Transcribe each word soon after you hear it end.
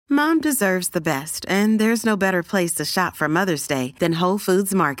Mom deserves the best, and there's no better place to shop for Mother's Day than Whole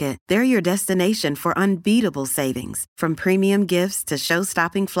Foods Market. They're your destination for unbeatable savings, from premium gifts to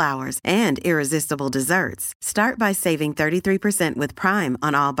show-stopping flowers and irresistible desserts. Start by saving 33% with Prime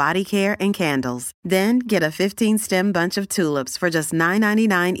on all body care and candles. Then get a 15-stem bunch of tulips for just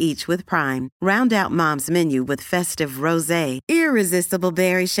 $9.99 each with Prime. Round out Mom's menu with festive rosé, irresistible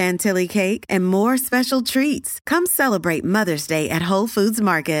berry chantilly cake, and more special treats. Come celebrate Mother's Day at Whole Foods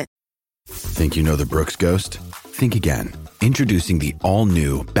Market. Think you know the Brooks Ghost? Think again. Introducing the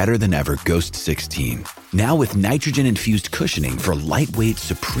all-new, better-than-ever Ghost 16. Now with nitrogen-infused cushioning for lightweight,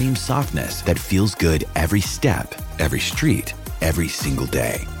 supreme softness that feels good every step, every street, every single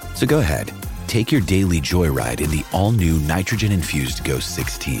day. So go ahead, take your daily joyride in the all-new nitrogen-infused Ghost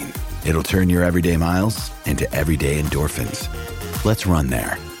 16. It'll turn your everyday miles into everyday endorphins. Let's run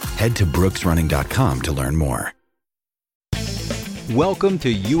there. Head to brooksrunning.com to learn more. Welcome to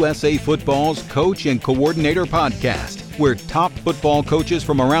USA Football's Coach and Coordinator Podcast, where top football coaches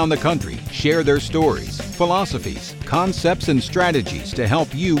from around the country share their stories, philosophies, concepts, and strategies to help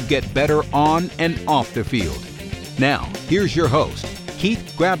you get better on and off the field. Now, here's your host,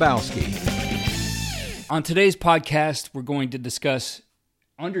 Keith Grabowski. On today's podcast, we're going to discuss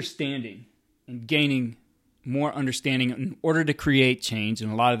understanding and gaining more understanding in order to create change,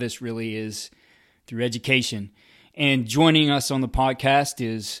 and a lot of this really is through education. And joining us on the podcast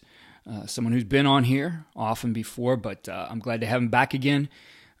is someone who's been on here often before, but I'm glad to have him back again,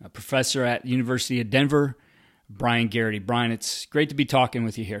 a professor at the University of Denver, Brian Garrity. Brian, it's great to be talking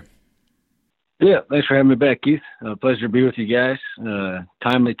with you here. Yeah, thanks for having me back, Keith. Pleasure to be with you guys.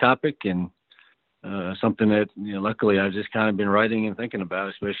 Timely topic and something that, luckily I've just kind of been writing and thinking about,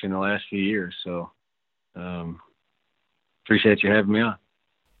 especially in the last few years. So appreciate you having me on.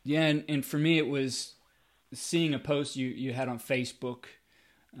 Yeah, and for me it was seeing a post you had on Facebook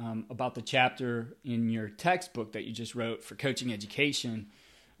about the chapter in your textbook that you just wrote for coaching education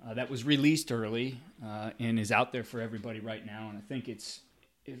that was released early and is out there for everybody right now. And I think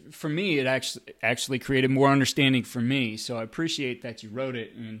for me, it actually created more understanding for me. So I appreciate that you wrote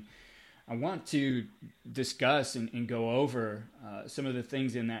it. And I want to discuss and go over some of the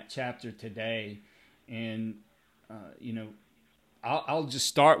things in that chapter today. And, I'll just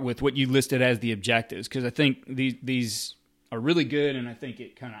start with what you listed as the objectives, because I think these are really good, and I think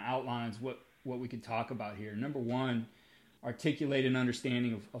it kind of outlines what we could talk about here. Number one, articulate an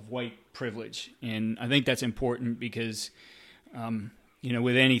understanding of white privilege. And I think that's important because,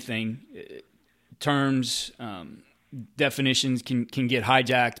 with anything, terms, definitions can get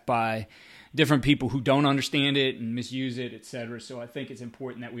hijacked by different people who don't understand it and misuse it, et cetera. So I think it's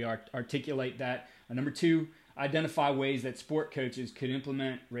important that we articulate that. Number two, identify ways that sport coaches could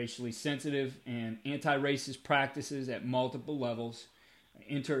implement racially sensitive and anti-racist practices at multiple levels,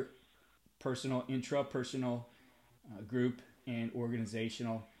 interpersonal, intrapersonal, group, and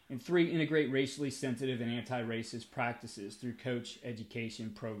organizational. And three, integrate racially sensitive and anti-racist practices through coach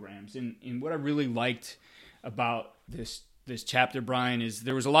education programs. And what I really liked about this chapter, Brian, is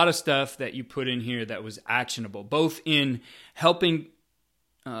there was a lot of stuff that you put in here that was actionable, both in helping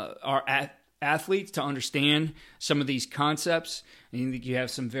our athletes to understand some of these concepts. And I think you have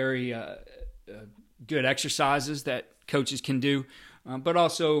some very good exercises that coaches can do, but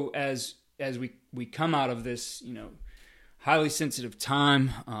also as we come out of this, highly sensitive time,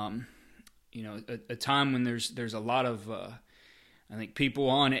 a time when there's a lot of I think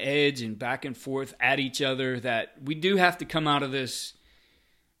people on edge and back and forth at each other, that we do have to come out of this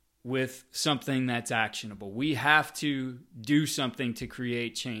with something that's actionable. We have to do something to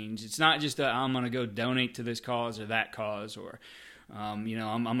create change. It's not just I'm going to go donate to this cause or that cause, or I'm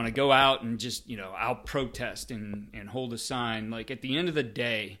going to go out and just I'll protest and hold a sign. Like, at the end of the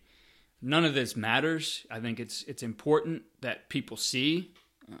day, none of this matters. I think it's important that people see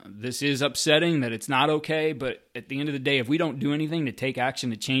this is upsetting, that it's not okay. But at the end of the day, if we don't do anything to take action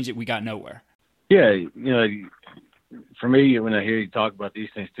to change it, we got nowhere. Yeah, for me, when I hear you talk about these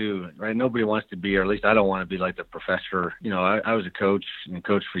things too, right? Nobody wants to be, or at least I don't want to be like the professor. I was a coach and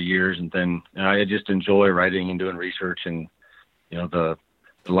coached for years, and then I just enjoy writing and doing research, and the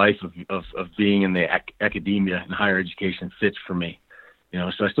life of being in the academia and higher education fits for me.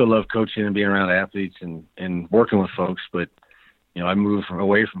 So I still love coaching and being around athletes and working with folks, but I moved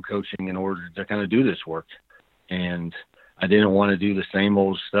away from coaching in order to kind of do this work, and I didn't want to do the same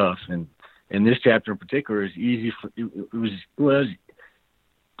old stuff. And this chapter in particular is easy.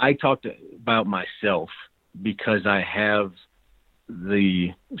 I talked about myself because I have the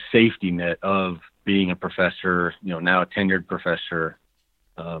safety net of being a professor, now a tenured professor,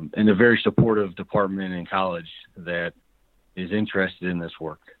 and a very supportive department in college that is interested in this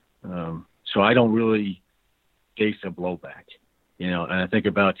work. So I don't really face a blowback, and I think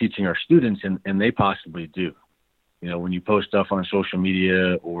about teaching our students, and they possibly do. When you post stuff on social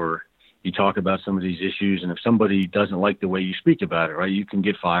media or you talk about some of these issues, and if somebody doesn't like the way you speak about it, right, you can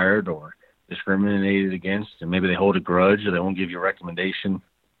get fired or discriminated against, and maybe they hold a grudge or they won't give you a recommendation.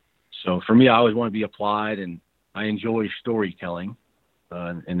 So for me, I always want to be applied, and I enjoy storytelling.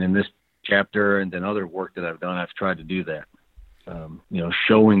 And in this chapter and then other work that I've done, I've tried to do that,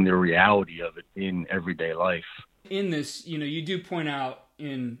 showing the reality of it in everyday life. In this, you do point out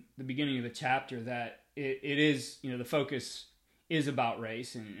in the beginning of the chapter that it is, the focus is about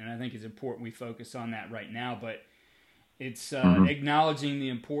race, and I think it's important we focus on that right now, but it's acknowledging the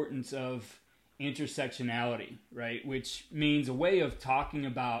importance of intersectionality, right? Which means a way of talking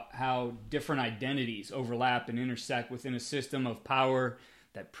about how different identities overlap and intersect within a system of power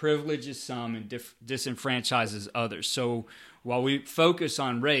that privileges some and disenfranchises others. So while we focus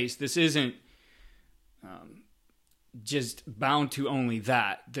on race, this isn't just bound to only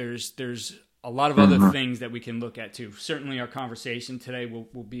that. There's a lot of other things that we can look at too. Certainly our conversation today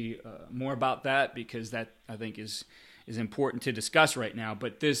will be more about that, because that, I think, is important to discuss right now,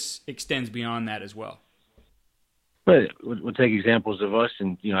 but this extends beyond that as well. But we'll take examples of us,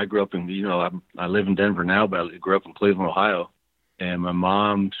 and I grew up in, I live in Denver now, but I grew up in Cleveland, Ohio, and my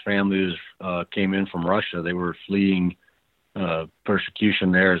mom's family came in from Russia. They were fleeing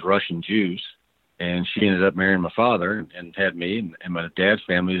persecution there as Russian Jews, and she ended up marrying my father and had me. And my dad's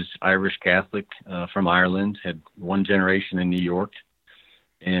family is Irish Catholic from Ireland, had one generation in New York.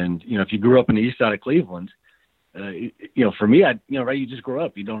 And if you grew up in the east side of Cleveland, for me, right, you just grow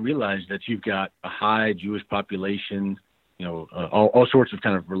up. You don't realize that you've got a high Jewish population, all sorts of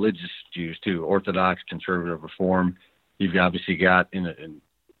kind of religious Jews too, Orthodox, conservative, Reform. You've obviously got in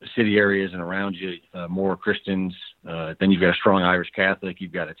city areas and around you more Christians. Then you've got a strong Irish Catholic.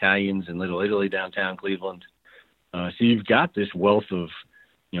 You've got Italians in Little Italy, downtown Cleveland. So you've got this wealth of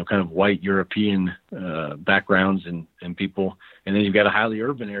kind of white European backgrounds and people. And then you've got a highly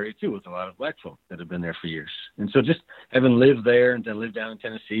urban area too, with a lot of black folk that have been there for years. And so just having lived there and then lived down in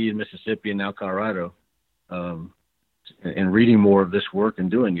Tennessee and Mississippi and now Colorado, and reading more of this work and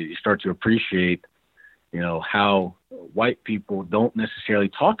doing it, you start to appreciate, how white people don't necessarily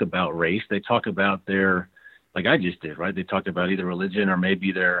talk about race. They talk about their, like I just did, right? They talked about either religion or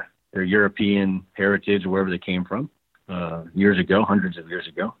maybe their European heritage or wherever they came from. Years ago, hundreds of years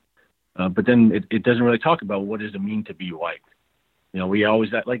ago. But then it doesn't really talk about what does it mean to be white. We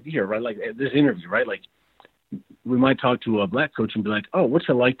always, like here, right? Like this interview, right? Like we might talk to a black coach and be like, oh, what's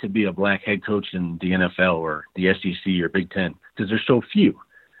it like to be a black head coach in the NFL or the SEC or Big Ten? Because there's so few.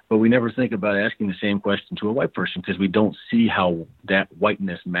 But we never think about asking the same question to a white person because we don't see how that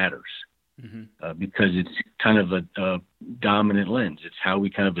whiteness matters. Because it's kind of a dominant lens. It's how we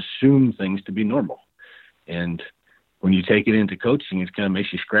kind of assume things to be normal. And when you take it into coaching, it kind of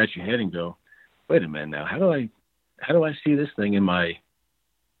makes you scratch your head and go, wait a minute now, how do I see this thing in my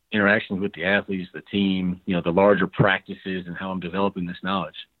interactions with the athletes, the team, the larger practices and how I'm developing this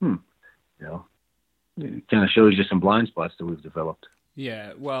knowledge? It kind of shows you some blind spots that we've developed.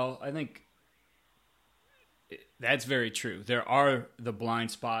 Yeah, well, I think that's very true. There are the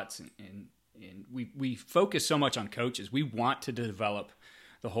blind spots, and we focus so much on coaches. We want to develop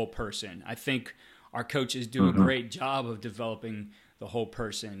the whole person. I think our coaches do a great job of developing the whole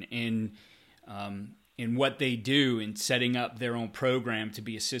person in what they do and setting up their own program to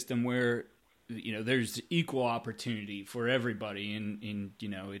be a system where there's equal opportunity for everybody, and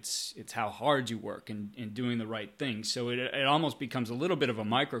it's how hard you work and doing the right thing. So it almost becomes a little bit of a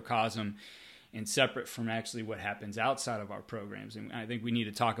microcosm and separate from actually what happens outside of our programs. And I think we need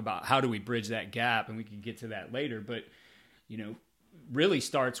to talk about how do we bridge that gap, and we can get to that later. But really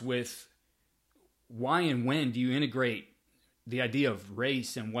starts with why and when do you integrate the idea of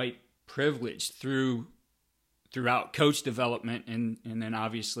race and white privilege throughout coach development and then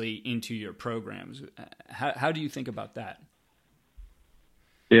obviously into your programs? How do you think about that?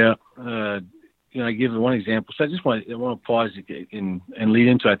 Yeah. I give one example. So I just want to pause and lead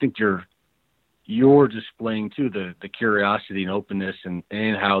into, I think you're displaying too the curiosity and openness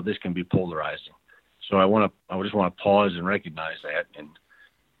and how this can be polarizing. So I just want to pause and recognize that and,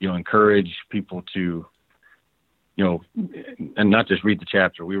 encourage people to, and not just read the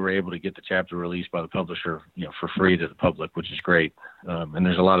chapter. We were able to get the chapter released by the publisher, for free to the public, which is great. And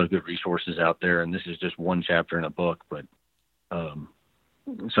there's a lot of good resources out there, and this is just one chapter in a book. But so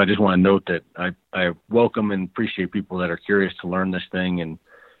I just want to note that I welcome and appreciate people that are curious to learn this thing and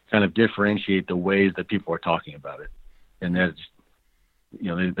kind of differentiate the ways that people are talking about it. And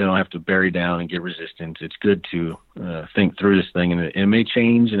they don't have to bury down and get resistance. It's good to think through this thing, and it may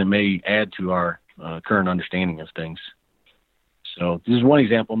change and it may add to our current understanding of things. So this is one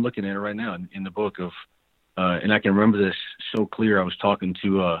example. I'm looking at it right now in the book of, and I can remember this so clear. I was talking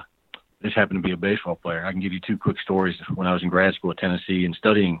to, this happened to be a baseball player. I can give you 2 quick stories. When I was in grad school at Tennessee and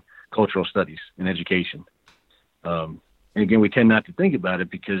studying cultural studies and education. And again, we tend not to think about it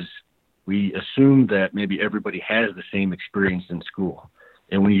because we assume that maybe everybody has the same experience in school.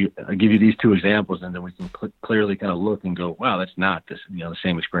 And when I give you these 2 examples, and then we can clearly kind of look and go, wow, that's not this, the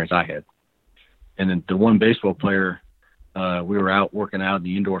same experience I had. And then the one baseball player, we were out working out in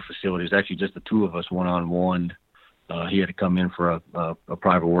the indoor facility. It was actually just the 2 of us one-on-one. He had to come in for a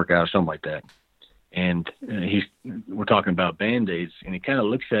private workout or something like that. And we're talking about Band-Aids, and he kind of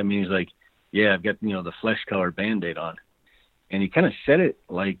looks at me and he's like, yeah, I've got, the flesh-colored Band-Aid on. And he kind of said it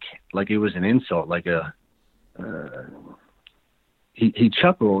like it was an insult, he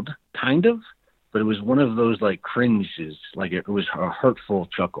chuckled, kind of, but it was one of those like cringes, like it was a hurtful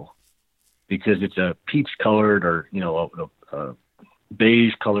chuckle, because it's a peach-colored or, a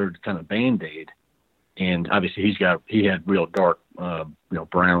beige-colored kind of Band-Aid. And obviously he had real dark,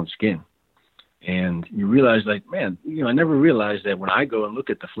 brown skin. And you realize, like, man, I never realized that when I go and look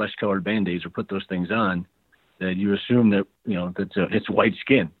at the flesh-colored Band-Aids or put those things on, that you assume that, it's white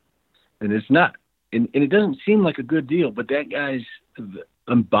skin. And it's not. And it doesn't seem like a good deal, but that guy's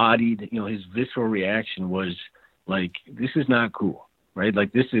embodied, his visceral reaction was like, this is not cool, right?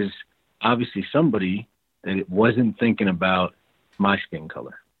 Like, this is obviously somebody that it wasn't thinking about my skin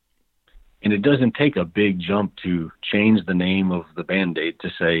color. And it doesn't take a big jump to change the name of the Band-Aid to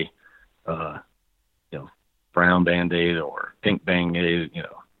say, brown Band-Aid or pink Band-Aid,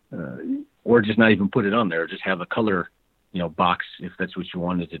 or just not even put it on there, just have a color, box if that's what you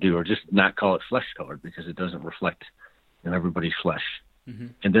wanted to do, or just not call it flesh colored because it doesn't reflect everybody's flesh. Mm-hmm.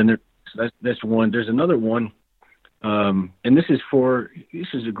 And then that's one. There's another one, and this is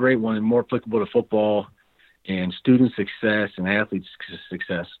a great one and more applicable to football and student success and athlete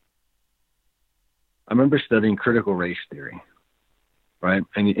success. I remember studying critical race theory, right?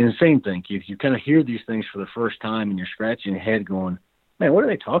 And the same thing, you kind of hear these things for the first time and you're scratching your head going, man, what are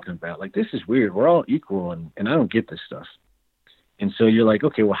they talking about? Like, this is weird. We're all equal, and I don't get this stuff. And so you're like,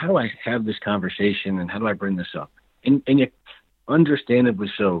 okay, well, how do I have this conversation, and how do I bring this up? And you,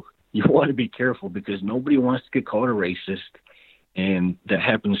 understandably so, you want to be careful because nobody wants to get called a racist, and that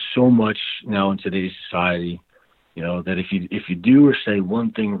happens so much now in today's society, that if you do or say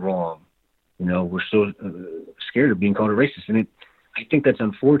one thing wrong, we're so scared of being called a racist. And I think that's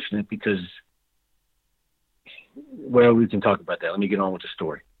unfortunate because, well, we can talk about that. Let me get on with the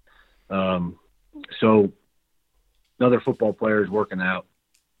story. So another football player is working out,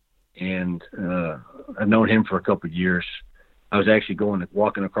 and I've known him for a couple of years. I was actually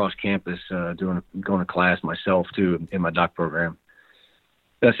walking across campus, going to class myself too in my doc program.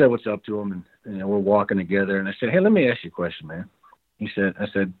 And I said, what's up to him? And we're walking together, and I said, hey, let me ask you a question, man. He said,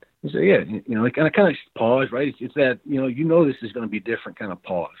 yeah, and I kind of paused, right? It's that, this is going to be different kind of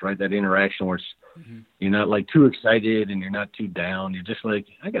pause, right? That interaction where you're not like too excited and you're not too down. You're just like,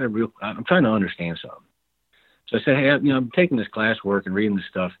 I'm trying to understand something. So I said, hey, I'm taking this classwork and reading this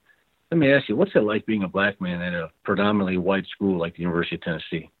stuff. Let me ask you, what's it like being a black man at a predominantly white school like the University of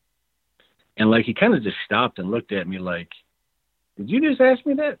Tennessee? And like, he kind of just stopped and looked at me like, did you just ask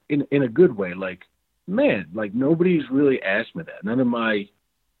me that? In a good way, like, man, like nobody's really asked me that. None of my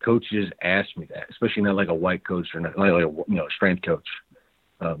coaches asked me that, especially not like a white coach or not like a strength coach.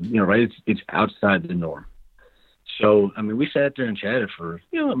 Right? It's outside the norm. So, I mean, we sat there and chatted for,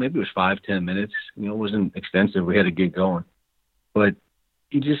 maybe it was 5-10 minutes. It wasn't extensive. We had to get going. But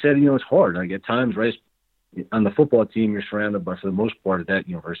he just said, it's hard. Like at times, right, on the football team, you're surrounded by, for the most part at that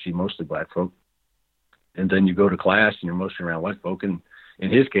university, mostly black folk. And then you go to class and you're mostly around white folk. And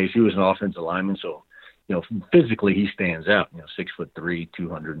in his case, he was an offensive lineman. So, physically he stands out, 6'3",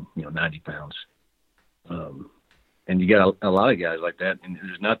 290 pounds. And you got a lot of guys like that. And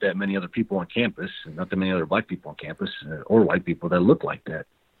there's not that many other people on campus, and not that many other black people on campus or white people that look like that.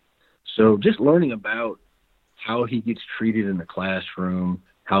 So just learning about how he gets treated in the classroom,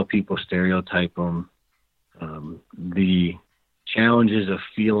 how people stereotype him, the challenges of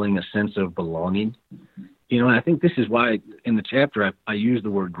feeling a sense of belonging. I think this is why in the chapter I use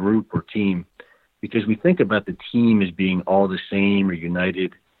the word group or team, because we think about the team as being all the same or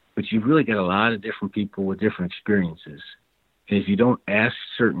united, but you've really got a lot of different people with different experiences. And if you don't ask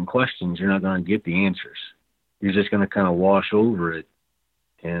certain questions, you're not going to get the answers. You're just going to kind of wash over it,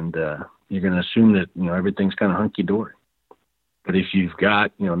 and you're going to assume that, everything's kind of hunky-dory. But if you've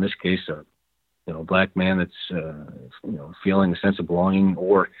got, in this case, a black man that's, feeling a sense of belonging.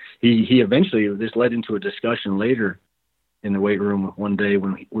 Or he eventually, this led into a discussion later in the weight room one day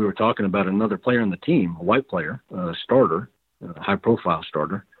when we were talking about another player on the team, a white player, a starter, a high-profile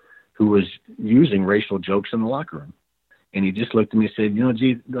starter, who was using racial jokes in the locker room. And he just looked at me and said,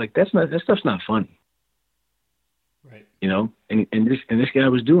 gee, like that stuff's not funny. Right. And this guy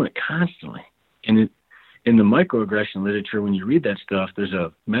was doing it constantly. And in the microaggression literature, when you read that stuff, there's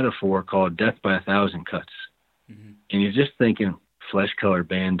a metaphor called death by 1,000 cuts. Mm-hmm. And you're just thinking flesh-colored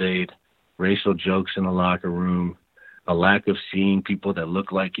Band-Aid, racial jokes in the locker room, a lack of seeing people that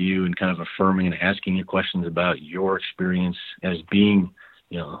look like you and kind of affirming and asking you questions about your experience as being,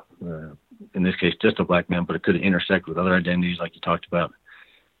 in this case, just a black man, but it could intersect with other identities like you talked about.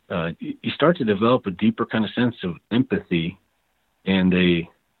 You start to develop a deeper kind of sense of empathy and a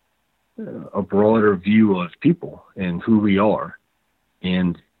broader view of people and who we are.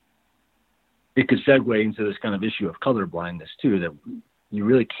 And it could segue into this kind of issue of colorblindness too, that you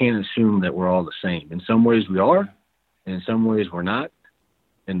really can't assume that we're all the same. In some ways we are, and in some ways we're not.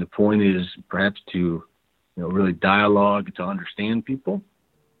 And the point is perhaps to, really dialogue, to understand people,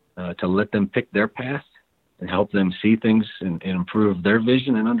 to let them pick their path and help them see things and improve their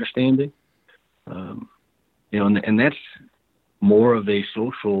vision and understanding. And that's more of a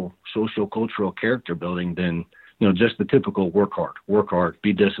social, cultural character building than, just the typical work hard,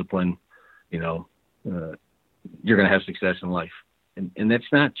 be disciplined, you're going to have success in life. And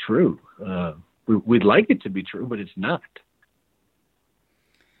that's not true. We'd like it to be true, but it's not.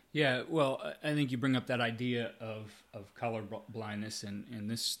 Yeah, well, I think you bring up that idea of color blindness, and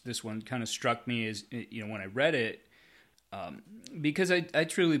this one kind of struck me as, when I read it, because I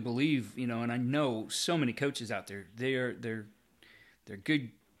truly believe, and I know so many coaches out there, they're good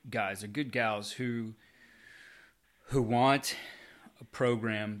guys, they're good gals who want a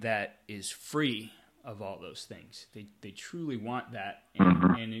program that is free of all those things. They truly want that,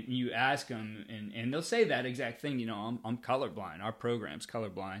 and you ask them, and they'll say that exact thing. I'm colorblind. Our program's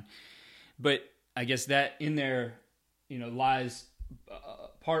colorblind, but I guess that in there, lies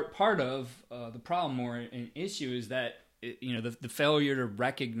part of the problem or an issue is that the failure to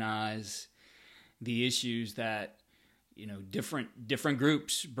recognize the issues that different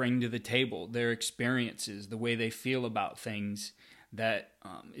groups bring to the table, their experiences, the way they feel about things, that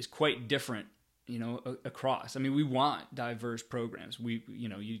is quite different. Across. I mean, we want diverse programs.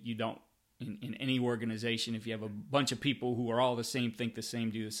 You don't, in any organization, if you have a bunch of people who are all the same, think the same,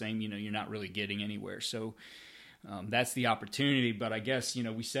 do the same, you're not really getting anywhere. So that's the opportunity. But I guess,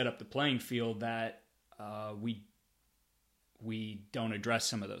 we set up the playing field that we don't address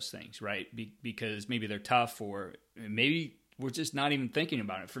some of those things, right? Because maybe they're tough, or maybe we're just not even thinking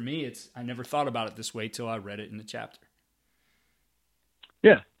about it. For me, I never thought about it this way till I read it in the chapter.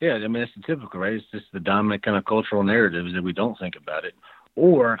 Yeah. I mean, it's the typical, right? It's just the dominant kind of cultural narratives that we don't think about it.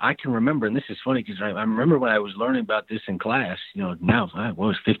 Or I can remember, and this is funny because I remember when I was learning about this in class, now, it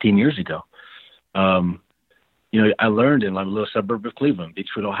was 15 years ago. I learned in a little suburb of Cleveland,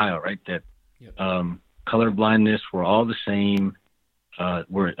 Beechwood, Ohio, right, that color blindness, we're all the same.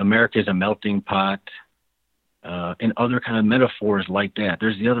 America is a melting pot, and other kind of metaphors like that.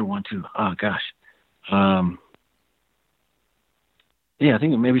 There's the other one too. Oh, gosh. Yeah, I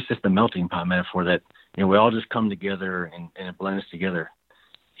think maybe it's just the melting pot metaphor that, we all just come together and it blends together,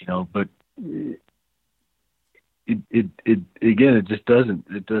 but it just doesn't,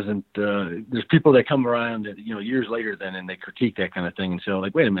 there's people that come around, years later then, and they critique that kind of thing and say,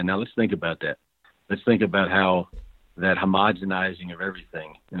 like, wait a minute, now let's think about that. Let's think about how that homogenizing of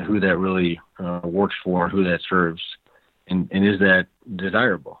everything and who that really works for, who that serves, and is that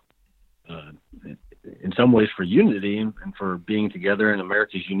desirable? In some ways for unity and for being together, and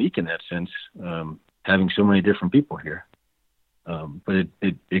America's unique in that sense, having so many different people here. But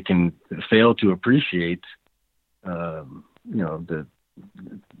it can fail to appreciate, the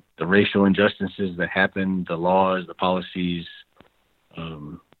racial injustices that happen, the laws, the policies.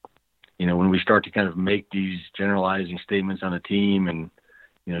 When we start to kind of make these generalizing statements on a team and,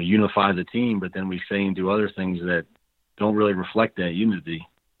 unify the team, but then we say and do other things that don't really reflect that unity,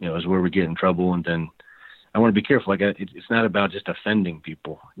 is where we get in trouble. And then I want to be careful. Like, it's not about just offending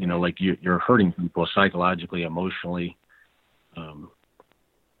people, like you're hurting people psychologically, emotionally, so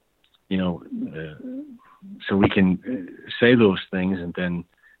we can say those things and then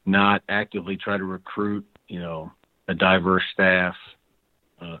not actively try to recruit, a diverse staff,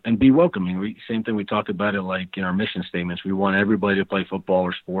 and be welcoming. Same thing we talk about it, like in our mission statements. We want everybody to play football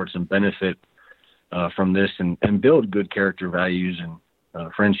or sports and benefit from this and build good character values and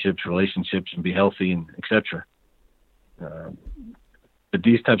friendships, relationships, and be healthy, and et cetera. but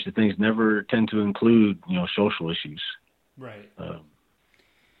these types of things never tend to include, social issues. Right.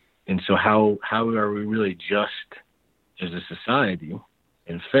 And so how are we really just as a society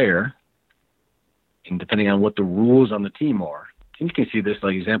and fair, and depending on what the rules on the team are? And you can see this,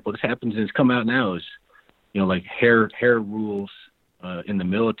 like example, this happens and it's come out now is, like hair rules in the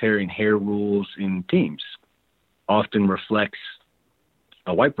military and hair rules in teams often reflects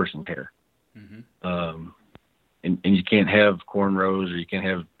a white person's hair. Mm-hmm. And you can't have cornrows, or you can't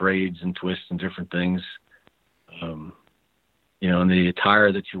have braids and twists and different things. And the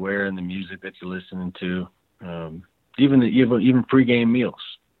attire that you wear and the music that you're listening to, even pregame meals.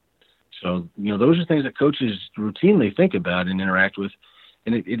 So, those are things that coaches routinely think about and interact with.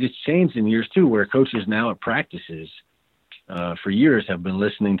 And it has changed in years too, where coaches now at practices for years have been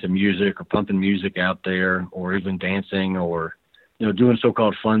listening to music or pumping music out there, or even dancing, or, doing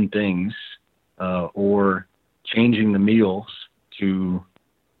so-called fun things, or changing the meals to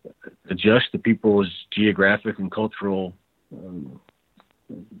adjust to people's geographic and cultural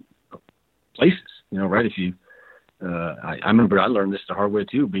places, right? If you, I remember I learned this the hard way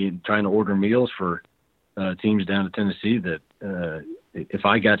too, trying to order meals for teams down to Tennessee that if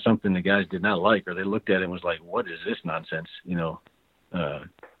I got something the guys did not like, or they looked at it and was like, what is this nonsense?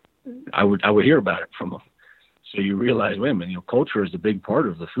 I would hear about it from them. So you realize, wait a minute, culture is a big part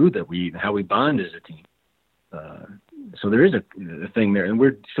of the food that we eat and how we bond as a team. So there is a thing there, and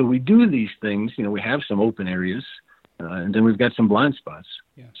we do these things. We have some open areas, and then we've got some blind spots.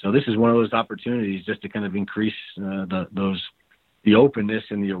 Yeah. So this is one of those opportunities just to kind of increase the openness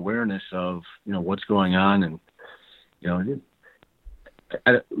and the awareness of what's going on, and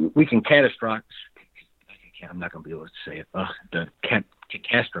we can catastrophize. I'm not going to be able to say it.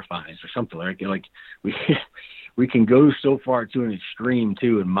 Catastrophize or something like we can go so far to an extreme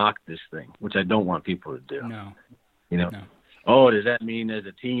too and mock this thing, which I don't want people to do. No. No. Oh, does that mean as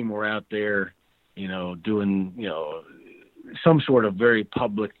a team we're out there, doing, some sort of very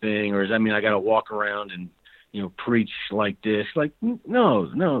public thing, or does that mean I got to walk around and, preach like this? Like,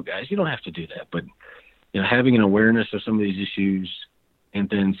 no, guys, you don't have to do that. But, having an awareness of some of these issues, and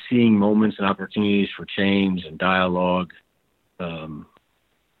then seeing moments and opportunities for change and dialogue.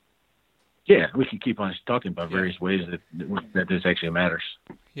 We can keep on talking about various ways that this actually matters.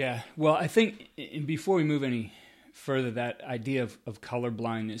 Yeah. Well, I think, and before we move any further, that idea of color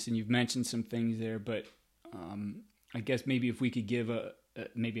blindness, and you've mentioned some things there, but I guess maybe if we could give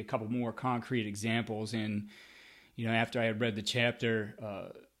maybe a couple more concrete examples. And, after I had read the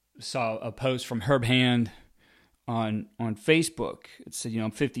chapter, saw a post from Herb Hand on Facebook. It said,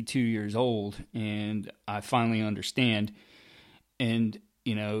 I'm 52 years old and I finally understand. And,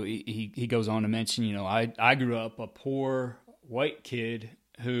 he goes on to mention, I grew up a poor white kid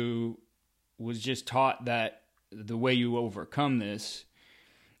who was just taught that the way you overcome this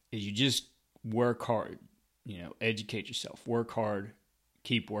is you just work hard, educate yourself, work hard,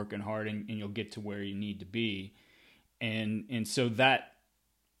 keep working hard, and you'll get to where you need to be. And so that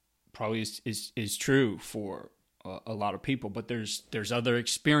probably is true for a lot of people, but there's other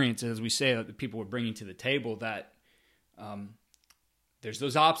experiences, as we say, that the people are bringing to the table, that there's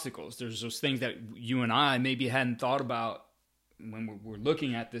those obstacles, there's those things that you and I maybe hadn't thought about when we're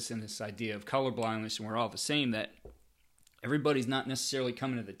looking at this, in this idea of color blindness, and we're all the same, that everybody's not necessarily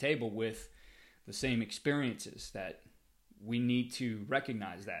coming to the table with the same experiences, that we need to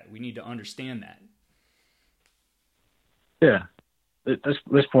recognize that. We need to understand that. Yeah.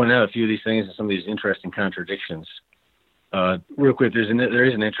 Let's point out a few of these things and some of these interesting contradictions. Real quick, there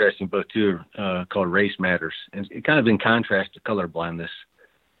is an interesting book too called Race Matters, and it kind of in contrast to color blindness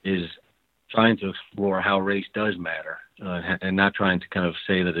is trying to explore how race does matter and not trying to kind of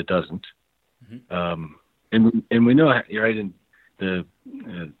say that it doesn't. Mm-hmm. And we know, right? In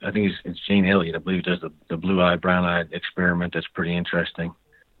I think it's Jane Elliott, I believe, does the blue-eyed, brown-eyed experiment. That's pretty interesting.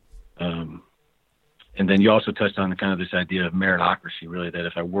 And then you also touched on kind of this idea of meritocracy, really, that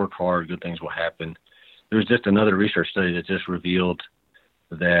if I work hard, good things will happen. There's just another research study that just revealed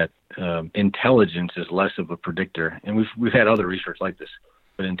that intelligence is less of a predictor. And we've had other research like this,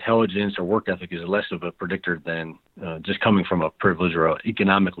 but intelligence or work ethic is less of a predictor than just coming from a privileged or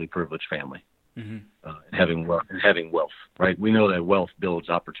economically privileged family. Mm-hmm. And having wealth, right? We know that wealth builds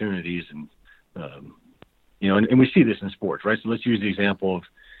opportunities, and and we see this in sports, right? So let's use the example of,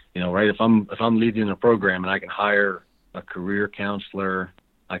 right? If I'm leading a program and I can hire a career counselor,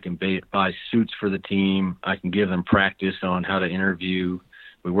 I can buy suits for the team, I can give them practice on how to interview.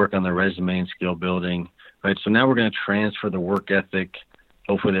 We work on their resume and skill building, right? So now we're going to transfer the work ethic,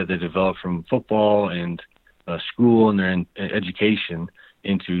 hopefully that they develop from football and school and their education,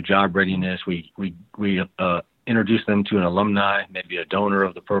 into job readiness. We introduce them to an alumni, maybe a donor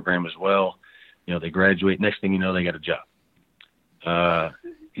of the program as well. They graduate. Next thing you know, they got a job.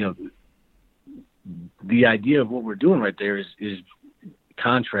 The idea of what we're doing right there is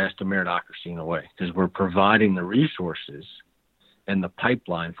contrast to meritocracy in a way, because we're providing the resources and the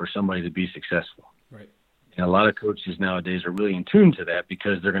pipeline for somebody to be successful. Right. And a lot of coaches nowadays are really in tune to that,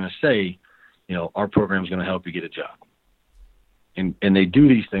 because they're going to say, our program is going to help you get a job. And they do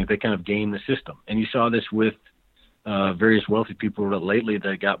these things. They kind of game the system. And you saw this with various wealthy people lately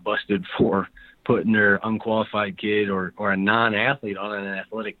that got busted for putting their unqualified kid or a non-athlete on an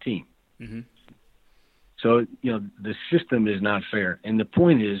athletic team. Mm-hmm. So, the system is not fair. And the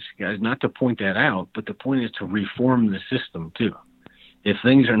point is, guys, not to point that out, but the point is to reform the system too. If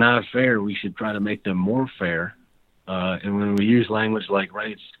things are not fair, we should try to make them more fair. And when we use language like,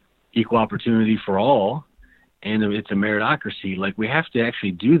 it's equal opportunity for all, and it's a meritocracy, we have to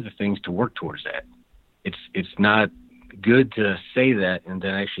actually do the things to work towards that. It's not good to say that and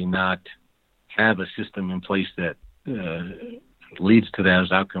then actually not have a system in place that leads to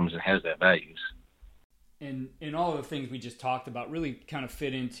those outcomes and has that values. And all of the things we just talked about really kind of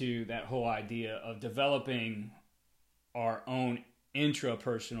fit into that whole idea of developing our own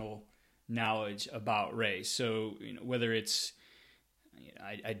intrapersonal knowledge about race. So, whether it's,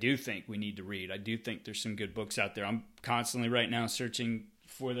 I do think we need to read. I do think there's some good books out there. I'm constantly right now searching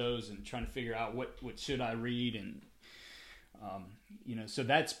for those and trying to figure out what should I read. And, so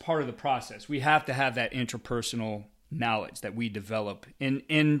that's part of the process. We have to have that interpersonal knowledge that we develop.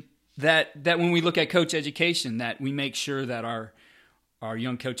 And that when we look at coach education, that we make sure that our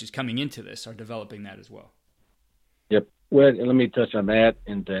young coaches coming into this are developing that as well. Yep. Well, let me touch on that,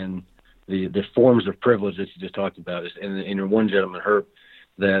 and then the forms of privilege that you just talked about is, and one gentleman, Herb,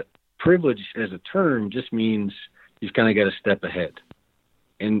 that privilege as a term just means you've kind of got a step ahead.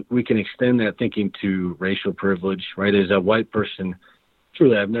 And we can extend that thinking to racial privilege, right? As a white person,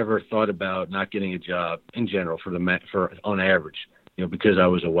 truly, I've never thought about not getting a job in general for on average, because I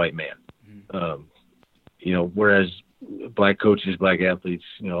was a white man. Mm-hmm. Whereas black coaches, black athletes,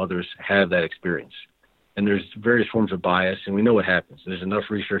 others have that experience. And there's various forms of bias, and we know what happens. There's enough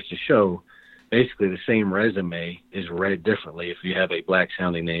research to show basically the same resume is read differently if you have a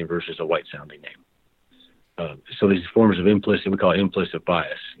black-sounding name versus a white-sounding name. So these forms of we call it implicit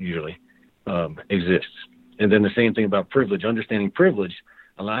bias, usually exists. And then the same thing about privilege. Understanding privilege,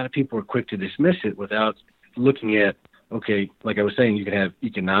 a lot of people are quick to dismiss it without looking at, okay, like I was saying, you could have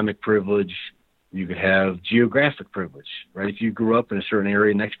economic privilege, you could have geographic privilege, right? If you grew up in a certain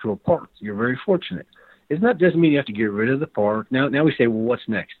area next to a park, you're very fortunate. It's not doesn't mean you have to get rid of the park. Now we say, well, what's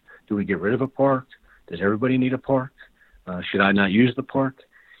next? Do we get rid of a park? Does everybody need a park? Should I not use the park?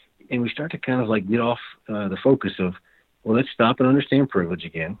 And we start to kind of get off the focus of, well, let's stop and understand privilege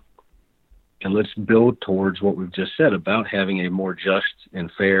again. And let's build towards what we've just said about having a more just and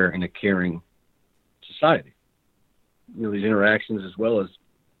fair and a caring society. These interactions as well as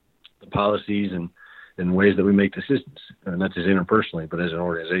the policies and ways that we make decisions, not just interpersonally, but as an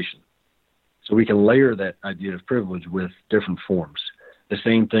organization. So we can layer that idea of privilege with different forms. The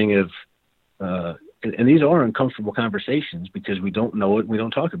same thing and these are uncomfortable conversations because we don't know it, and we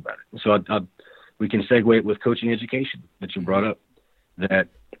don't talk about it. So we can segue it with coaching education that you brought up, that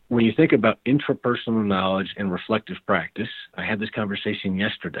when you think about intrapersonal knowledge and reflective practice, I had this conversation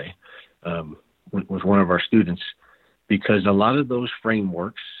yesterday with one of our students, because a lot of those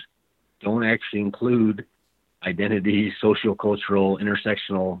frameworks don't actually include identity, sociocultural,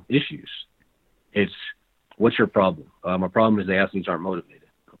 intersectional issues. It's, what's your problem? My problem is the athletes aren't motivated.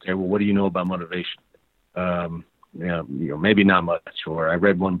 Okay, well, what do you know about motivation? Maybe not much, or I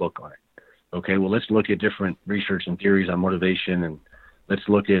read one book on it. Okay, well, let's look at different research and theories on motivation, and let's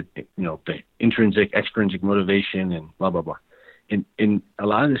look at, the intrinsic, extrinsic motivation, and blah, blah, blah. And a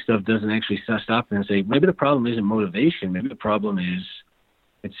lot of this stuff doesn't actually stop and say, maybe the problem isn't motivation. Maybe the problem is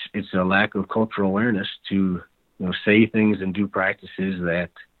it's a lack of cultural awareness to, say things and do practices that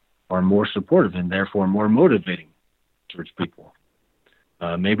are more supportive and therefore more motivating towards people.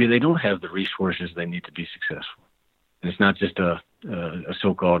 Maybe they don't have the resources they need to be successful. And it's not just a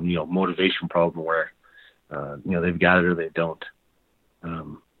so-called, motivation problem where, they've got it or they don't.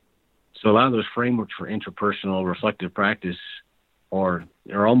 So a lot of those frameworks for interpersonal reflective practice are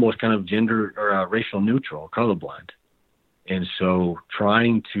almost kind of gender or racial neutral, colorblind. And so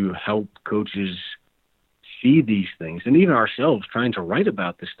trying to help coaches see these things, and even ourselves trying to write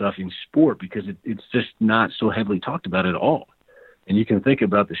about this stuff in sport, because it's just not so heavily talked about at all. And you can think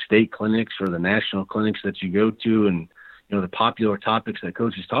about the state clinics or the national clinics that you go to, and the popular topics that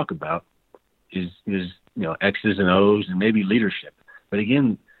coaches talk about is X's and O's and maybe leadership. But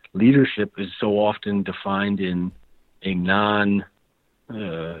again, leadership is so often defined in a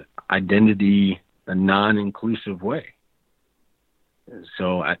non-identity, a non-inclusive way.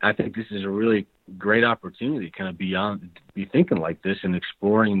 So I think this is a really great opportunity to kind of be thinking like this and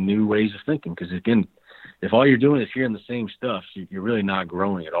exploring new ways of thinking. Because, again, if all you're doing is hearing the same stuff, you're really not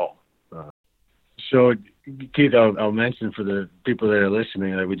growing at all. So, Keith, I'll mention for the people that are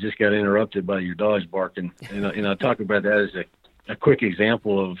listening that we just got interrupted by your dogs barking. And I'll talk about that as a quick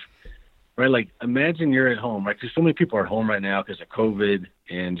example of, right, like imagine you're at home, right? Because so many people are at home right now because of COVID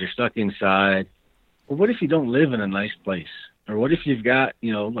and you're stuck inside. Well, what if you don't live in a nice place? Or what if you've got,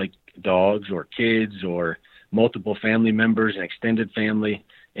 like dogs or kids or multiple family members, an extended family,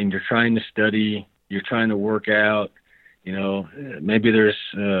 and you're trying to study, you're trying to work out, maybe there's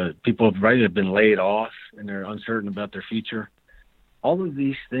people that have been laid off and they're uncertain about their future. All of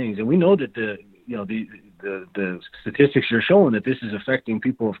these things, and we know that the statistics are showing that this is affecting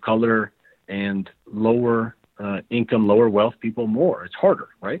people of color and lower income, lower wealth people more. It's harder,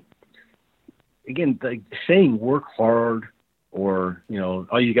 right? Again, like saying work hard or,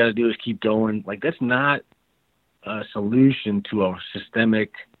 all you got to do is keep going, like that's not a solution to a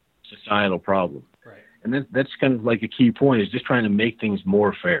systemic societal problem. Right. And that's kind of like a key point, is just trying to make things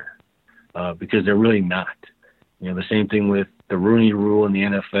more fair because they're really not. The same thing with the Rooney Rule in the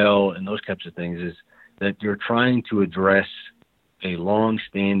NFL and those types of things is that you're trying to address a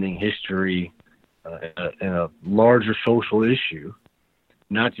long-standing history and a larger social issue,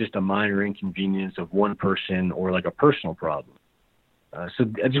 not just a minor inconvenience of one person or like a personal problem. So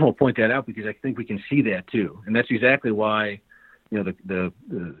I just want to point that out because I think we can see that too. And that's exactly why, the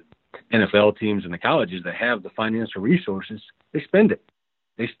NFL teams and the colleges that have the financial resources, they spend it.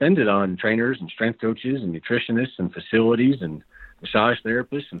 They spend it on trainers and strength coaches and nutritionists and facilities and massage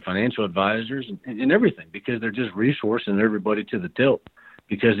therapists and financial advisors and everything, because they're just resourcing everybody to the tilt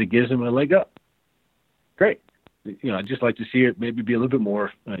because it gives them a leg up. Great. I'd just like to see it maybe be a little bit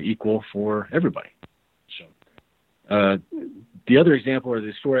more equal for everybody. So the other example or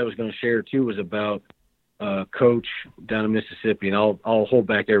the story I was going to share too was about a coach down in Mississippi, and I'll hold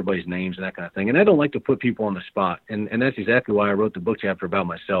back everybody's names and that kind of thing. And I don't like to put people on the spot. And that's exactly why I wrote the book chapter about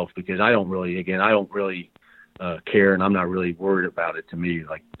myself, because I don't really care, and I'm not really worried about it. To me,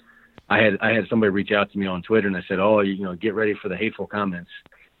 like I had somebody reach out to me on Twitter and I said, get ready for the hateful comments.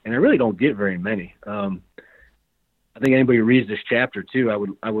 And I really don't get very many. I think anybody who reads this chapter too,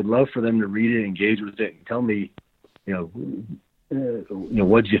 I would love for them to read it, engage with it, and tell me,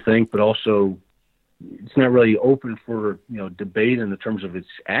 what you think, but also it's not really open for, debate in the terms of its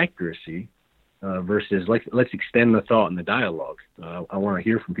accuracy versus let's extend the thought and the dialogue. I want to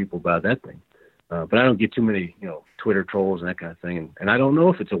hear from people about that thing. But I don't get too many, Twitter trolls and that kind of thing. And I don't know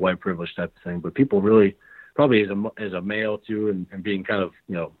if it's a white privilege type of thing, but people really, probably as a male too, and being kind of,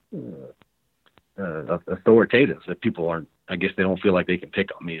 authoritative, that people aren't, I guess they don't feel like they can pick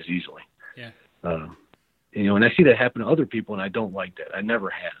on me as easily. Yeah. And I see that happen to other people, and I don't like that. I never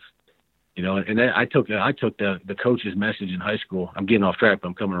have. And I took the coach's message in high school. I'm getting off track, but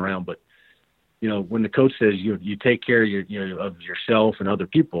I'm coming around. But when the coach says you take care of of yourself and other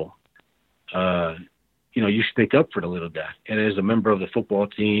people, you stick up for the little guy. And as a member of the football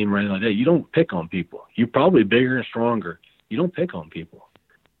team or anything like that, you don't pick on people. You're probably bigger and stronger. You don't pick on people.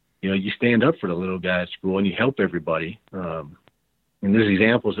 You stand up for the little guy at school and you help everybody. And there's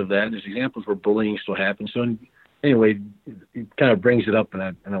examples of that. There's examples where bullying still happens. So anyway, it kind of brings it up, and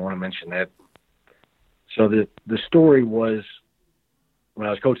I want to mention that. So the story was, when I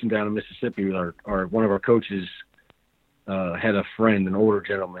was coaching down in Mississippi, one of our coaches had a friend, an older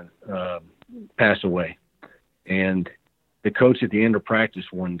gentleman, pass away. And the coach at the end of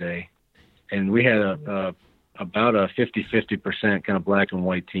practice one day, and we had about a 50% kind of black and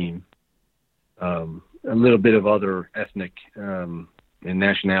white team, a little bit of other ethnic and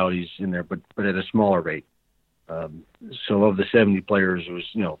nationalities in there, but at a smaller rate. So of the 70 players, it was,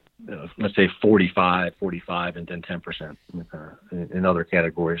 let's say 45, and then 10% in other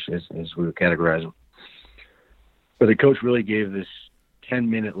categories as we would categorize them. But the coach really gave this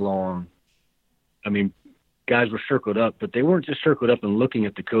 10-minute long, guys were circled up, but they weren't just circled up and looking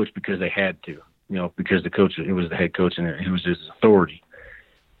at the coach because they had to, because the coach, it was the head coach and it was his authority.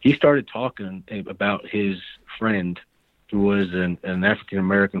 He started talking about his friend, who was an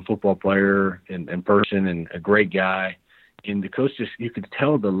African-American football player and person and a great guy. And the coach you could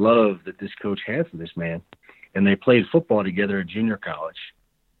tell the love that this coach had for this man. And they played football together at junior college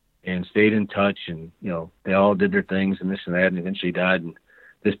and stayed in touch. And, they all did their things and this and that, and eventually died. And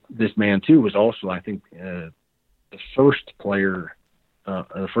this man too was also, I think, the first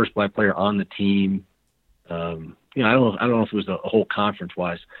black player on the team. I don't know if it was a whole conference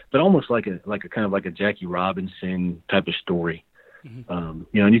wise, but almost like a kind of like a Jackie Robinson type of story. And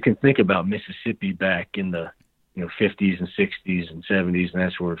you can think about Mississippi back in the 50s and 60s and 70s and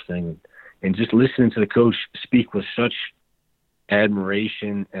that sort of thing, and just listening to the coach speak with such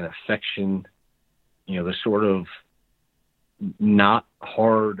admiration and affection, the sort of not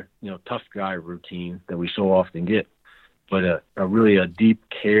hard, tough guy routine that we so often get, but a really deep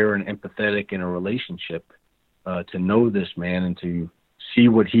care and empathetic in a relationship, to know this man and to see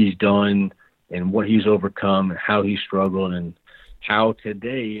what he's done and what he's overcome and how he struggled and how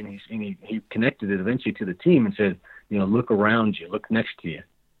today, and he connected it eventually to the team and said, look around you, look next to you.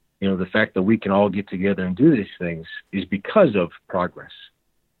 The fact that we can all get together and do these things is because of progress.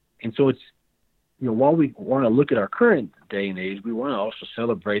 And so it's, while we want to look at our current day and age, we want to also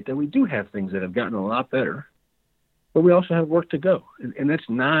celebrate that we do have things that have gotten a lot better, but we also have work to go. And that's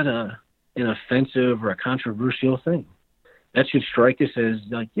not an offensive or a controversial thing. That should strike us as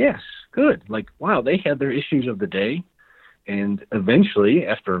like, yes, good. Like, wow, they had their issues of the day. And eventually,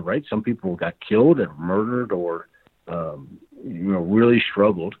 after, some people got killed or murdered or, really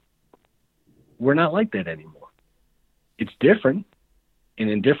struggled. We're not like that anymore. It's different. And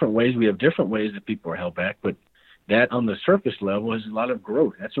in different ways, we have different ways that people are held back. But that on the surface level is a lot of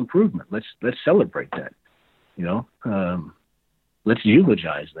growth. That's improvement. Let's celebrate that. Let's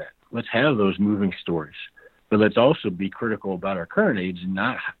eulogize that. Let's have those moving stories. But let's also be critical about our current age and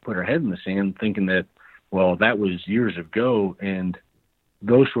not put our head in the sand thinking that, well, that was years ago and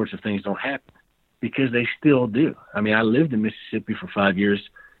those sorts of things don't happen, because they still do. I mean, I lived in Mississippi for 5 years,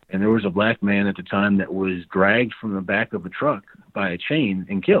 and there was a black man at the time that was dragged from the back of a truck by a chain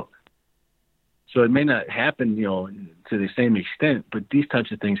and killed. So it may not happen, to the same extent, but these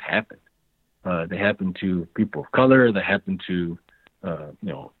types of things happen. They happen to people of color. They happen to,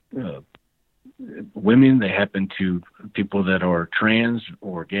 women. They happen to people that are trans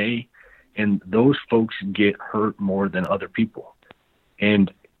or gay. And those folks get hurt more than other people.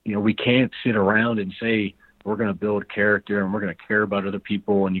 And, we can't sit around and say, we're going to build character and we're going to care about other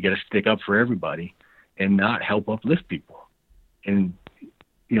people and you got to stick up for everybody and not help uplift people. And,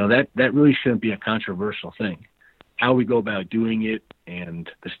 that really shouldn't be a controversial thing. How we go about doing it and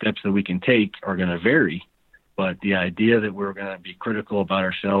the steps that we can take are going to vary. But the idea that we're going to be critical about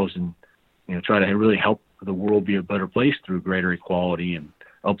ourselves and, try to really help the world be a better place through greater equality and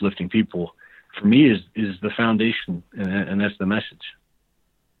uplifting people, for me is the foundation, and that's the message.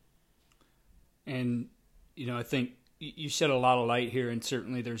 And, I think you shed a lot of light here, and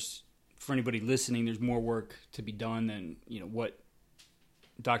certainly for anybody listening, there's more work to be done than, what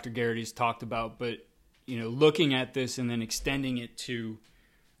Dr. Garrity's talked about. But, looking at this and then extending it to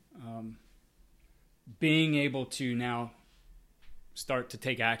being able to now start to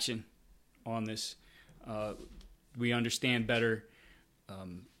take action on this. We understand better.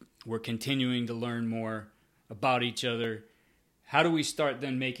 We're continuing to learn more about each other. How do we start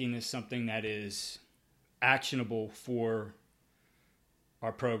then making this something that is actionable for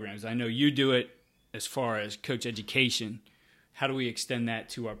our programs? I know you do it as far as coach education. How do we extend that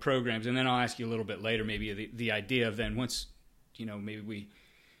to our programs? And then I'll ask you a little bit later, maybe the idea of then once,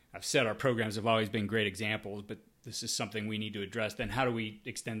 I've said our programs have always been great examples, but this is something we need to address. Then how do we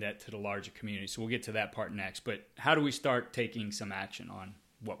extend that to the larger community? So we'll get to that part next. But how do we start taking some action on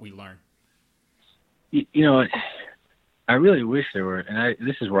what we learn? I really wish there were, and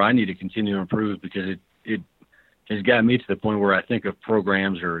this is where I need to continue to improve, because it has gotten me to the point where I think of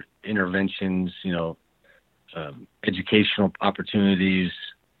programs or interventions, educational opportunities,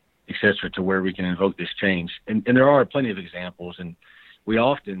 et cetera, to where we can invoke this change. And there are plenty of examples, and we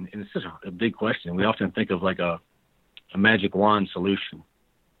often, and it's such a big question, we often think of like a magic wand solution.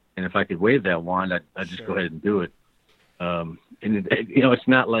 And if I could wave that wand, I'd just go ahead and do it. It's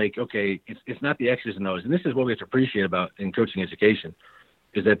not like, okay, it's not the X's and O's. And this is what we have to appreciate about in coaching education,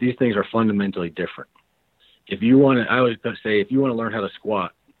 is that these things are fundamentally different. If you want to, I always say, if you want to learn how to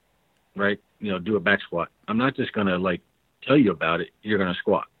squat, right, do a back squat, I'm not just going to tell you about it. You're going to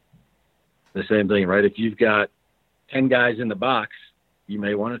squat. The same thing, right? If you've got 10 guys in the box, you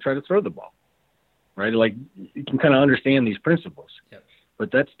may want to try to throw the ball, right? You can kind of understand these principles, yep.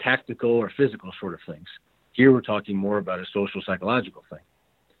 But that's tactical or physical sort of things. Here we're talking more about a social psychological thing.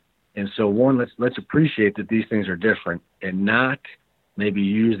 And so let's appreciate that these things are different and not maybe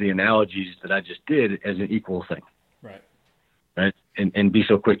use the analogies that I just did as an equal thing. Right. And be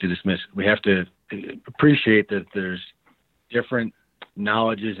so quick to dismiss it. We have to appreciate that there's different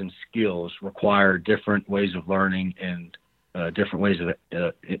knowledges and skills require different ways of learning and different ways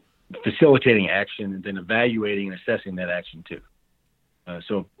of facilitating action and then evaluating and assessing that action too.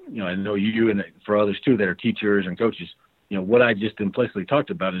 So, I know you and for others too that are teachers and coaches, what I just implicitly talked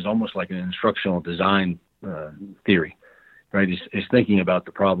about is almost like an instructional design theory, right? Is thinking about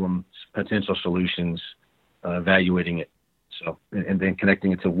the problems, potential solutions, evaluating it. So, and then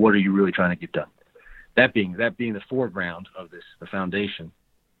connecting it to what are you really trying to get done? That being the foreground of this, the foundation.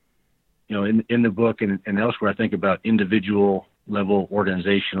 In the book and elsewhere, I think about individual level,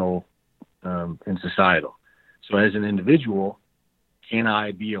 organizational, and societal. So as an individual, can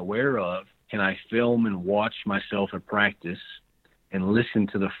I be aware of, can I film and watch myself at practice and listen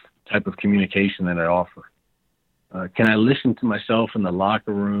to the type of communication that I offer? Can I listen to myself in the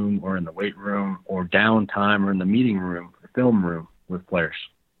locker room or in the weight room or downtime or in the meeting room, the film room with players?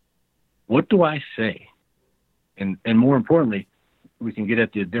 What do I say? And more importantly, we can get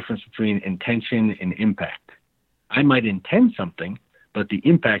at the difference between intention and impact. I might intend something, but the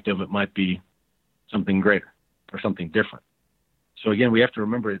impact of it might be something greater or something different. So again, we have to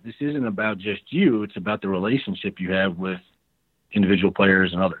remember this isn't about just you. It's about the relationship you have with individual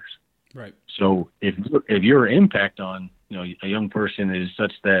players and others. Right. So if your impact on, a young person is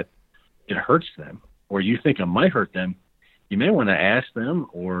such that it hurts them or you think it might hurt them, you may want to ask them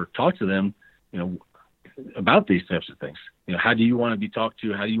or talk to them, about these types of things. How do you want to be talked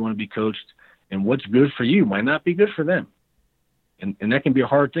to? How do you want to be coached? And what's good for you might not be good for them. And that can be a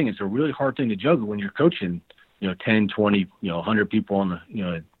hard thing. It's a really hard thing to juggle when you're coaching, 10, 20, 100 people on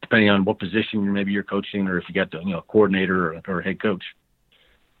the, depending on what position maybe you're coaching or if you got the, coordinator or a head coach.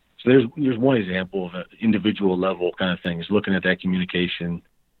 So there's one example of an individual level kind of thing is looking at that communication,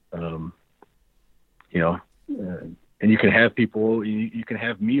 and you can have people, you can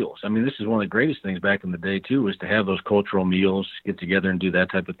have meals. I mean, this is one of the greatest things back in the day too, is to have those cultural meals, get together and do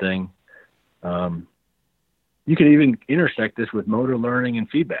that type of thing. You can even intersect this with motor learning and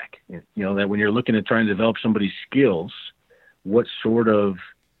feedback. That when you're looking at trying to develop somebody's skills, what sort of,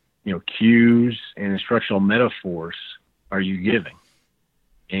 cues and instructional metaphors are you giving?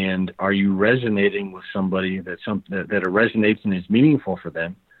 And are you resonating with somebody that resonates and is meaningful for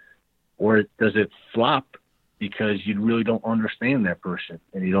them? Or does it flop because you really don't understand that person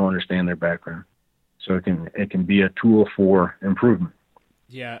and you don't understand their background? So it can be a tool for improvement.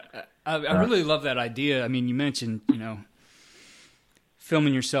 Yeah, I really love that idea. I mean, you mentioned,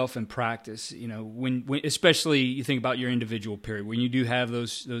 filming yourself in practice, when especially you think about your individual period, when you do have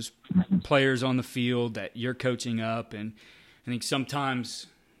those players on the field that you're coaching up. And I think sometimes,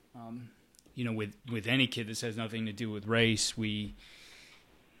 with any kid, this has nothing to do with race, we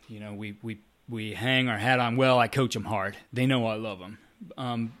hang our hat on, well, I coach them hard. They know I love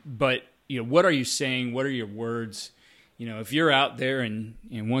them. But, what are you saying? What are your words? If you're out there and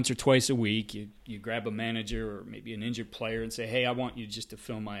once or twice a week, you grab a manager or maybe an injured player and say, hey, I want you just to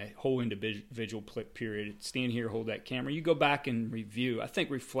film my whole individual period. Stand here, hold that camera. You go back and review. I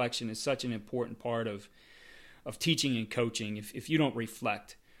think reflection is such an important part of teaching and coaching. If you don't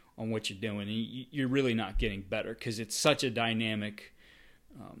reflect on what you're doing, you're really not getting better because it's such a dynamic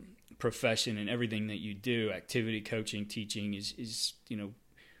profession, and everything that you do, activity coaching, teaching is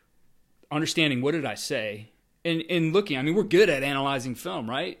understanding what did I say, and looking. I mean, we're good at analyzing film,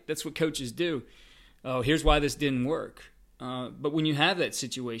 right? That's what coaches do. Oh, here's why this didn't work. But when you have that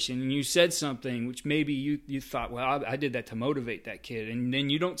situation and you said something which maybe you thought, well, I did that to motivate that kid, and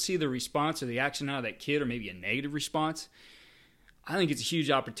then you don't see the response or the action out of that kid, or maybe a negative response, I think it's a huge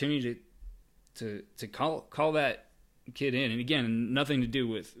opportunity to call that kid in. And again, nothing to do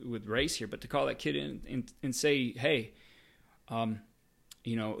with race here, but to call that kid in and say, hey,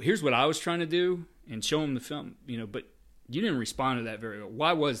 here's what I was trying to do, and show him the film, but you didn't respond to that very well.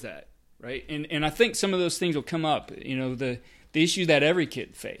 Why was that? Right. And I think some of those things will come up, the issue that every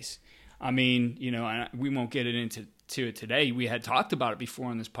kid face. I mean, we won't get into it today. We had talked about it before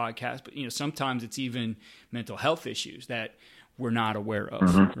on this podcast, but, sometimes it's even mental health issues that we're not aware of.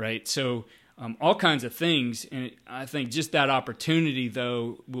 Mm-hmm. Right. So all kinds of things. And I think just that opportunity,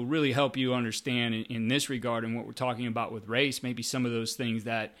 though, will really help you understand in this regard and what we're talking about with race, maybe some of those things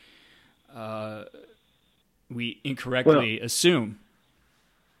that we incorrectly assume.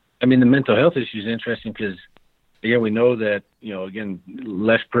 I mean, the mental health issue is interesting because, again, we know that,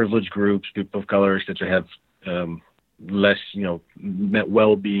 less privileged groups, people of color, et cetera, have less,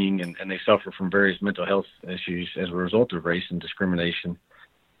 well-being, and they suffer from various mental health issues as a result of race and discrimination.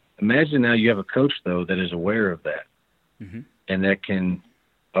 Imagine now you have a coach, though, that is aware of that, mm-hmm. and that can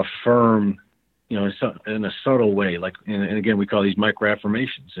affirm, in a subtle way. Like, and again, we call these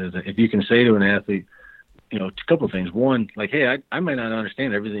microaffirmations. If you can say to an athlete, a couple of things. One, like, hey, I might not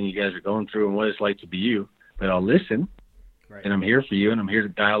understand everything you guys are going through and what it's like to be you, but I'll listen, right. And I'm here for you, and I'm here to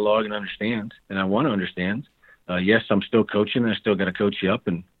dialogue and understand, and I want to understand. Yes, I'm still coaching, and I still got to coach you up,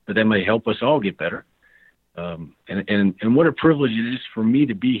 but that may help us all get better. And what a privilege it is for me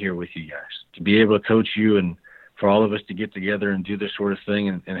to be here with you guys, to be able to coach you, and for all of us to get together and do this sort of thing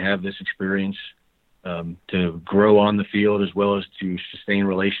and have this experience, to grow on the field as well as to sustain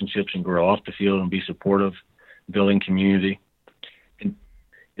relationships and grow off the field and be supportive, building community.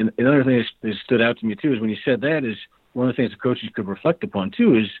 And another thing that stood out to me too is when you said that, is one of the things the coaches could reflect upon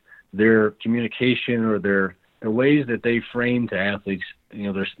too is their communication or their ways that they frame to athletes,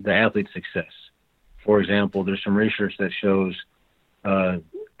 the athlete's success. For example, there's some research that shows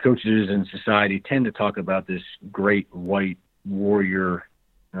coaches in society tend to talk about this great white warrior,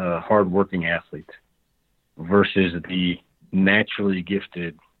 hardworking athlete versus the naturally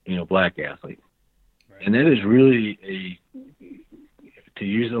gifted, black athlete. Right. And that is really to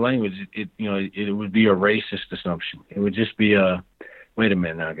use the language, it would be a racist assumption. It would just be wait a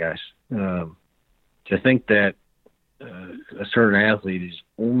minute now, guys. To think that a certain athlete is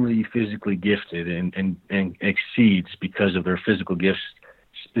only physically gifted and exceeds because of their physical gifts,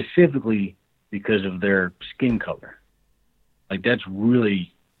 specifically because of their skin color. Like, that's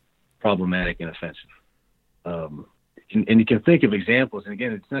really problematic and offensive. And you can think of examples. And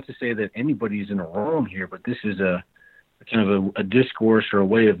again, it's not to say that anybody's in the wrong here, but this is a kind of a discourse or a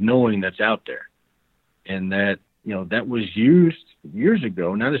way of knowing that's out there. And that, that was used years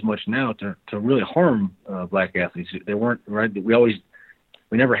ago, not as much now, to really harm black athletes. They weren't, right? We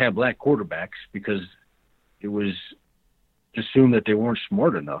never had black quarterbacks because it was assumed that they weren't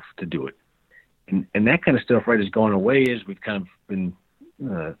smart enough to do it. And that kind of stuff, right, has gone away as we've kind of been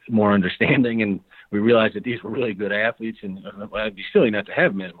more understanding, and we realized that these were really good athletes, and it'd be silly not to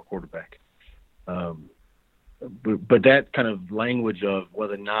have them as a quarterback. But that kind of language of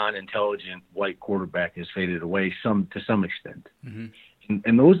whether non-intelligent white quarterback has faded away to some extent. Mm-hmm.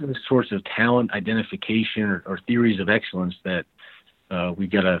 And those are the sorts of talent identification or theories of excellence that we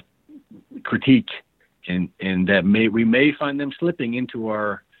got to critique, and that we may find them slipping into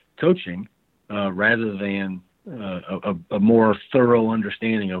our coaching rather than a more thorough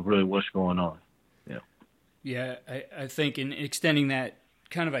understanding of really what's going on. Yeah, I think in extending that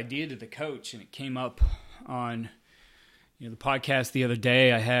kind of idea to the coach, and it came up on the podcast the other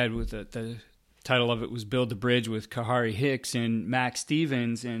day I had with the title of it was Build the Bridge with Kahari Hicks and Max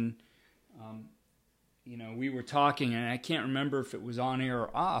Stevens, and we were talking, and I can't remember if it was on air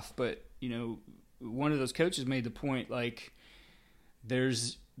or off, but one of those coaches made the point, like,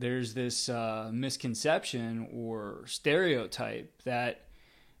 there's this misconception or stereotype that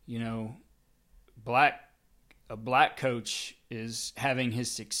a black coach is having his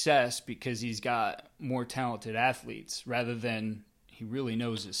success because he's got more talented athletes rather than he really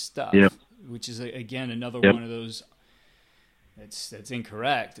knows his stuff. Yep. Which is again another one of those that's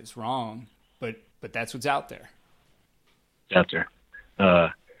incorrect. It's wrong, but that's what's out there. It's out there.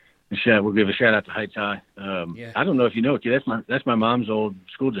 We'll give a shout out to Heights High. I don't know if you know it, kid. That's my mom's old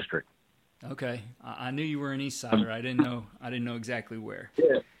school district. Okay, I knew you were an East Sider. I didn't know exactly where.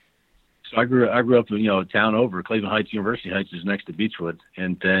 Yeah. So I grew up in a town over. Cleveland Heights University Heights is next to Beechwood,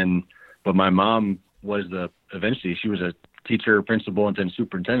 but my mom was eventually she was a teacher, principal, and then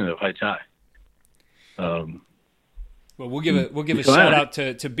superintendent of Heights High. Well, we'll give a shout out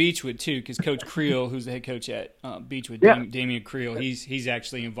to Beechwood too, because Coach Creel, who's the head coach at Beechwood, Damian Creel, he's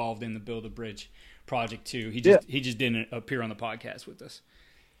actually involved in the Build a Bridge project too. He just didn't appear on the podcast with us.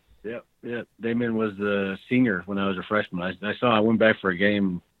 Yeah. Damian was the senior when I was a freshman. I went back for a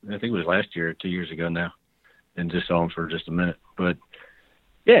game. I think it was last year, 2 years ago now, and just saw him for just a minute. But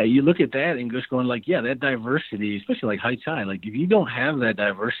yeah, you look at that and just going like, that diversity, especially like Heights High. Like, if you don't have that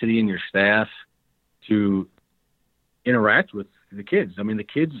diversity in your staff to interact with the kids. I mean, the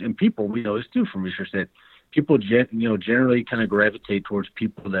kids and people, we know this too from research, that people generally kind of gravitate towards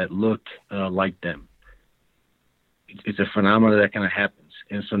people that look like them. It's a phenomenon that kind of happens.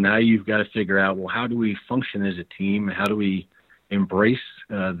 And so now you've got to figure out, well, how do we function as a team? How do we embrace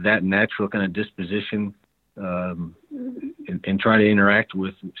that natural kind of disposition and try to interact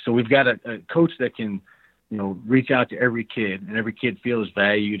with? So we've got a coach that can reach out to every kid, and every kid feels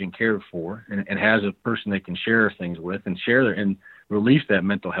valued and cared for, and has a person they can share things with and and release that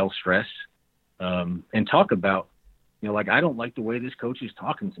mental health stress, and talk about, like, I don't like the way this coach is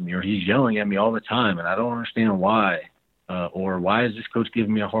talking to me, or he's yelling at me all the time, and I don't understand why, or why is this coach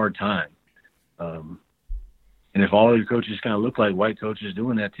giving me a hard time? And if all your coaches kind of look like white coaches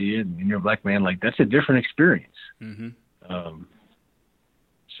doing that to you, and you're a black man, like, that's a different experience. Mm-hmm.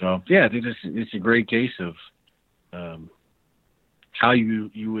 So yeah, I think it's a great case of how you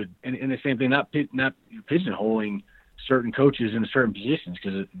would, and the same thing, not pigeonholing certain coaches in certain positions,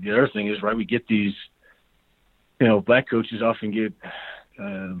 because the other thing is, right, we get these black coaches often get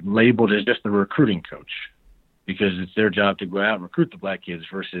labeled as just the recruiting coach because it's their job to go out and recruit the black kids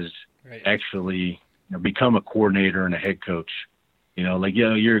versus actually become a coordinator and a head coach.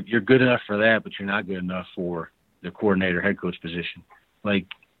 You're good enough for that, but you're not good enough for the coordinator head coach position. Like,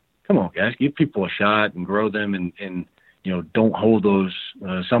 come on, guys, give people a shot and grow them and don't hold those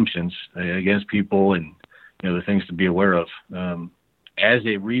assumptions against people and, the things to be aware of as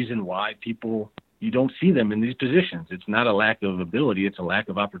a reason why you don't see them in these positions. It's not a lack of ability. It's a lack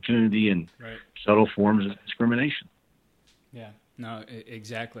of opportunity and subtle forms of discrimination. Yeah, no,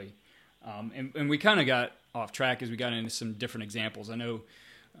 exactly. And we kind of got off track as we got into some different examples. I know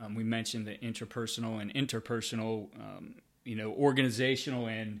we mentioned the intrapersonal and interpersonal, organizational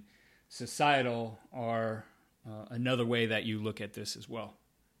and societal are another way that you look at this as well.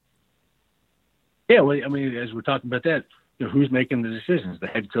 Yeah, well, I mean, as we're talking about that, who's making the decisions? The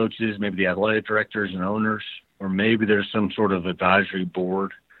head coaches, maybe the athletic directors and owners, or maybe there's some sort of advisory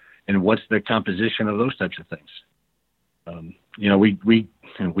board. And what's the composition of those types of things? We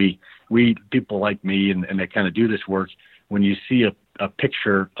people like me and that kind of do this work. When you see a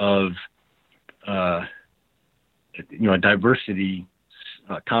picture of a diversity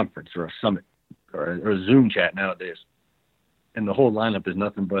conference or a summit or a Zoom chat nowadays, and the whole lineup is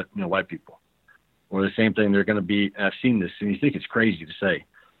nothing but white people. Or the same thing, they're going to be, I've seen this, and you think it's crazy to say,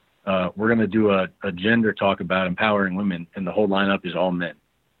 we're going to do a gender talk about empowering women, and the whole lineup is all men.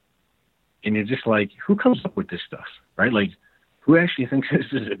 And you're just like, who comes up with this stuff, right? Like, who actually thinks this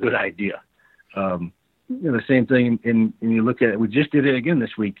is a good idea? The same thing, and you look at it, we just did it again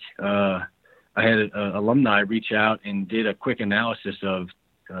this week. I had an alumni reach out and did a quick analysis of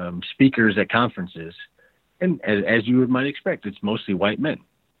speakers at conferences. And as you might expect, it's mostly white men.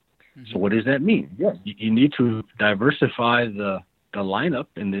 So what does that mean? Yeah, you need to diversify the lineup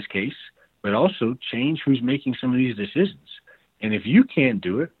in this case, but also change who's making some of these decisions. And if you can't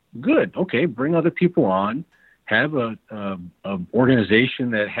do it, good. Okay, bring other people on. Have a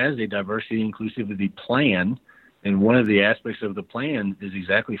organization that has a diversity inclusivity plan, and one of the aspects of the plan is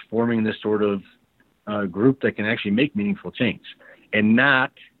exactly forming this sort of group that can actually make meaningful change, and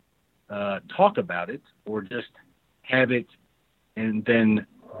not talk about it or just have it and then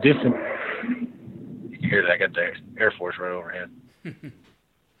different. You can hear that. I got the Air Force right overhead.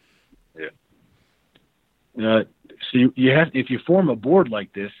 Yeah. So you have, if you form a board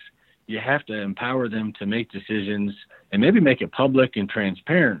like this, you have to empower them to make decisions and maybe make it public and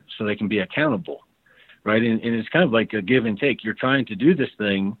transparent so they can be accountable, right? And it's kind of like a give and take. You're trying to do this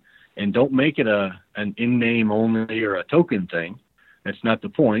thing, and don't make it an in-name only or a token thing. That's not the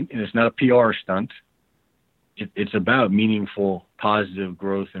point, and it's not a PR stunt. It's about meaningful, positive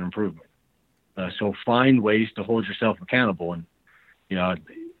growth and improvement. So find ways to hold yourself accountable. And,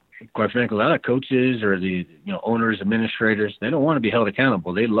 quite frankly, a lot of coaches or the owners, administrators, they don't want to be held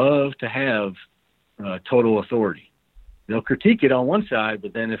accountable. They love to have total authority. They'll critique it on one side,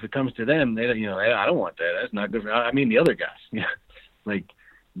 but then if it comes to them, I don't want that. That's not good. I mean, the other guys, like,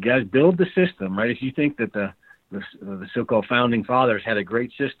 guys, build the system, right? If you think that the so-called founding fathers had a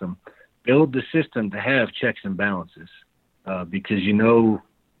great system, build the system to have checks and balances, because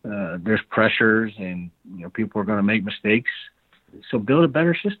there's pressures and people are going to make mistakes. So build a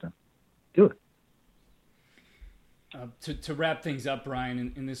better system. Do it. To wrap things up,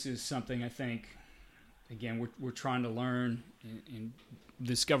 Brian, and this is something I think, again, we're trying to learn and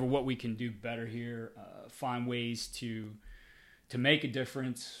discover what we can do better here, find ways to make a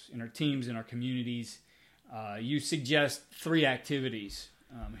difference in our teams, in our communities. You suggest 3 activities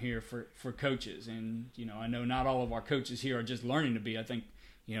here for coaches. And, I know not all of our coaches here are just learning to be. I think,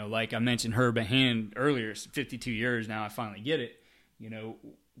 like I mentioned Herb Hand earlier, 52 years now, I finally get it.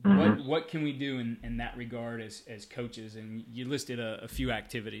 What can we do in that regard as coaches? And you listed a few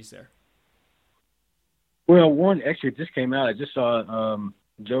activities there. Well, one, actually, it just came out. I just saw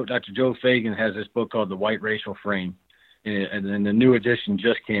Dr. Joe Fagan has this book called The White Racial Frame, and then the new edition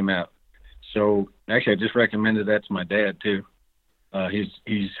just came out. So actually, I just recommended that to my dad too.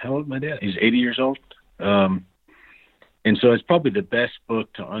 He's how old is my dad? He's 80 years old. And so it's probably the best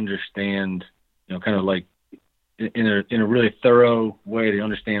book to understand, kind of like in a really thorough way to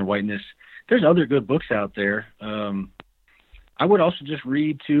understand whiteness. There's other good books out there. I would also just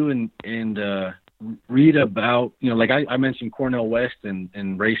read too and read about, like I mentioned Cornel West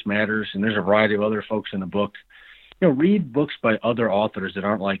and Race Matters, and there's a variety of other folks in the book. Read books by other authors that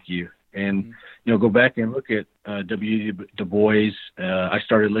aren't like you. And, go back and look at W. Du Bois. I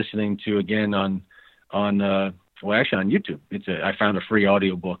started listening to again on YouTube. I found a free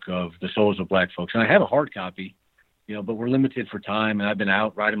audiobook of The Souls of Black Folks. And I have a hard copy, but we're limited for time, and I've been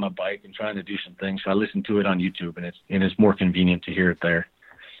out riding my bike and trying to do some things. So I listen to it on YouTube, and it's more convenient to hear it there.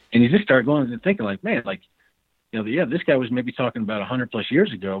 And you just start going and thinking like, man, like, this guy was maybe talking about 100 plus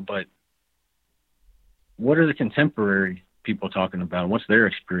years ago, but what are the contemporary people talking about? What's their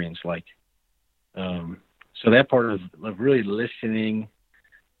experience like? So that part of really listening,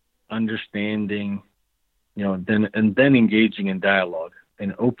 understanding, then engaging in dialogue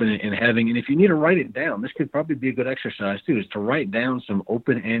and open and having, and if you need to write it down, this could probably be a good exercise too, is to write down some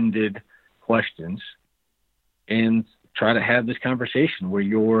open-ended questions and try to have this conversation where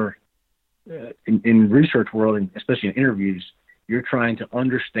you're in research world, and especially in interviews, you're trying to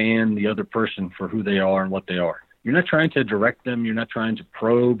understand the other person for who they are and what they are. You're not trying to direct them. You're not trying to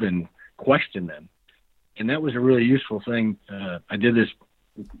probe and question them. And that was a really useful thing. I did this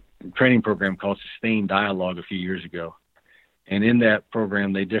training program called Sustained Dialogue a few years ago. And in that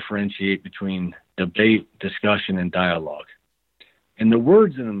program, they differentiate between debate, discussion, and dialogue. And the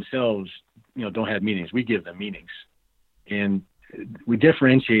words in themselves, don't have meanings. We give them meanings. And we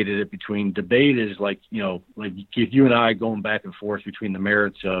differentiated it between debate is like you and I going back and forth between the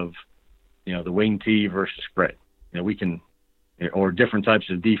merits of, the wing tee versus spread. We can, or different types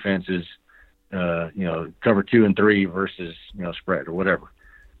of defenses, cover 2 and 3 versus, spread or whatever.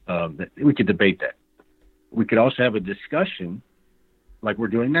 We could debate that. We could also have a discussion like we're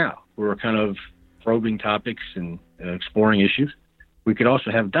doing now. We're kind of probing topics and exploring issues. We could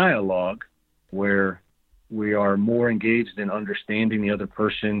also have dialogue where we are more engaged in understanding the other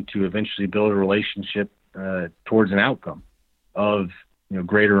person to eventually build a relationship towards an outcome of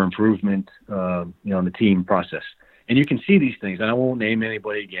greater improvement in the team process. And you can see these things, and I won't name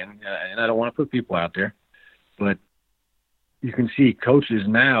anybody again, and I don't want to put people out there, but you can see coaches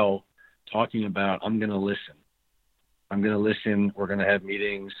now talking about, I'm going to listen. We're going to have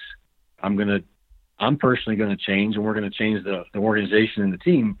meetings. I'm personally going to change, and we're going to change the organization and the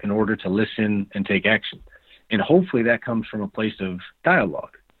team in order to listen and take action. And hopefully that comes from a place of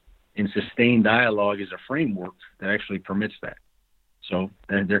dialogue. And sustained dialogue is a framework that actually permits that. So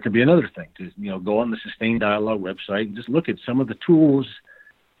there could be another thing to, go on the Sustained Dialogue website and just look at some of the tools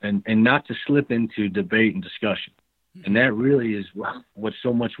and not to slip into debate and discussion. And that really is what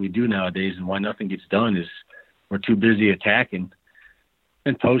so much we do nowadays, and why nothing gets done is we're too busy attacking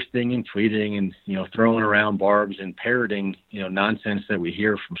and posting and tweeting and, throwing around barbs and parroting, nonsense that we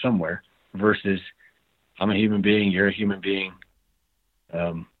hear from somewhere versus I'm a human being, you're a human being.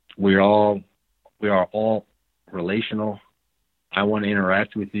 We are all relational. I want to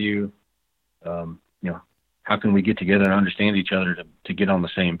interact with you. How can we get together and understand each other to get on the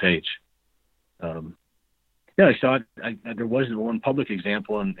same page? I saw it. There was one public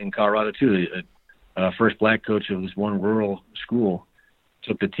example in Colorado too. First black coach of this one rural school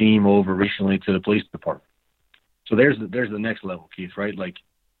took the team over recently to the police department. So there's the next level, Keith, right? Like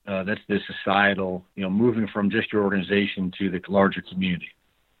that's the societal, moving from just your organization to the larger community,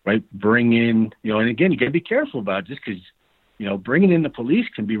 right? Bring in, and again, you got to be careful about it just because, bringing in the police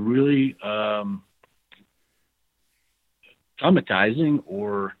can be really traumatizing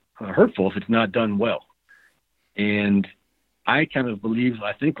or hurtful if it's not done well. And I kind of believe,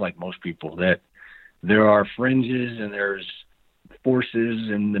 I think like most people, that there are fringes and there's forces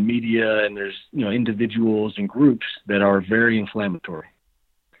in the media and there's, individuals and groups that are very inflammatory.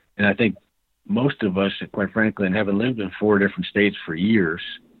 And I think most of us, quite frankly, and having lived in 4 different states for years,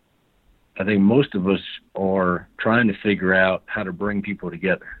 I think most of us are trying to figure out how to bring people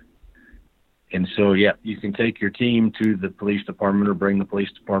together. And so, you can take your team to the police department or bring the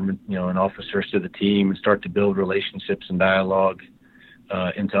police department, and officers to the team and start to build relationships and dialogue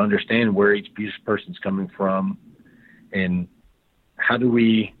and to understand where each person's coming from and how do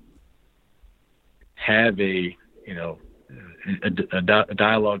we have a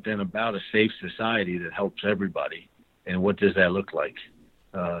dialogue then about a safe society that helps everybody, and what does that look like?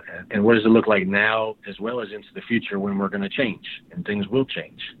 And what does it look like now as well as into the future when we're going to change and things will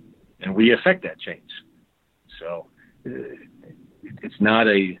change and we affect that change. So it's not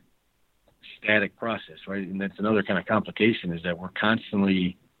a static process, right? And that's another kind of complication is that we're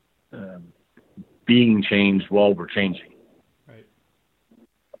constantly being changed while we're changing. Right.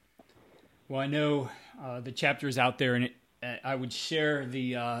 Well, I know the chapter is out there, and I would share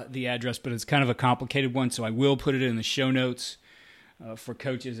the address, but it's kind of a complicated one, so I will put it in the show notes for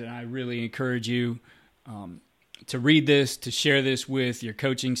coaches, and I really encourage you to read this, to share this with your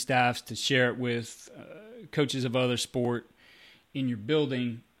coaching staffs, to share it with coaches of other sport in your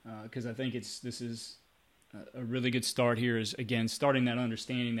building, because I think this is a really good start here is, again, starting that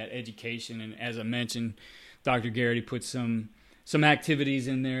understanding, that education. And as I mentioned, Dr. Garrity put some activities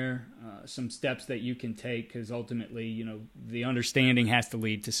in there some steps that you can take, because ultimately, the understanding has to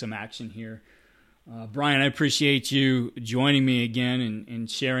lead to some action here. Brian, I appreciate you joining me again and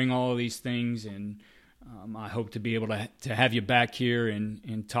sharing all of these things, and I hope to be able to have you back here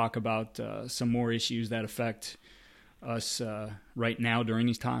and talk about some more issues that affect us right now during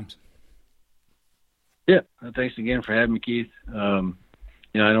these times. Yeah, thanks again for having me, Keith. I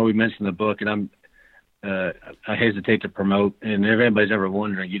know we mentioned the book, and I hesitate to promote. And if anybody's ever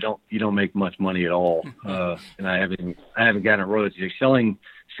wondering, you don't make much money at all, and I haven't gotten royalties.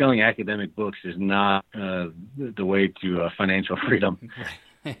 Selling academic books is not the way to financial freedom.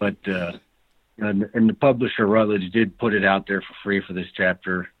 But and the publisher Routledge did put it out there for free for this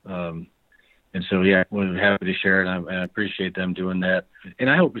chapter. And so, yeah, we're happy to share it, and I appreciate them doing that. And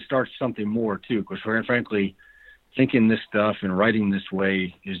I hope it starts something more, too, because frankly, thinking this stuff and writing this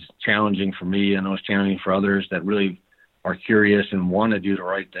way is challenging for me. I know it's challenging for others that really are curious and want to do the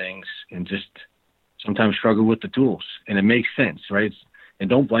right things and just sometimes struggle with the tools. And it makes sense, right? And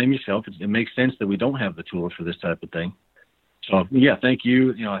don't blame yourself. It makes sense that we don't have the tools for this type of thing. So, yeah, thank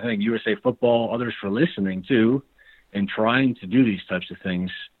you. I thank USA Football, others for listening, too, and trying to do these types of things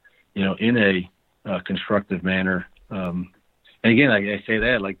in a constructive manner. And again, I say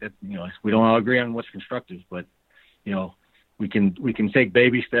that like that, we don't all agree on what's constructive, but, we can take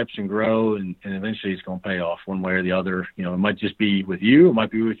baby steps and grow, and eventually it's going to pay off one way or the other. It might just be with you. It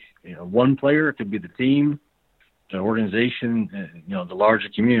might be with, one player. It could be the team, the organization, the larger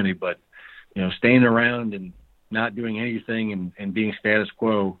community, but, staying around and not doing anything and being status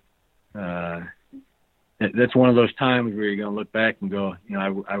quo, that's one of those times where you're going to look back and go,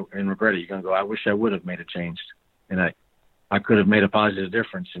 and regret it. You're going to go, I wish I would have made a change, and I could have made a positive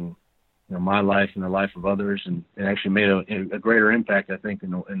difference in my life and the life of others, and it actually made a greater impact, I think,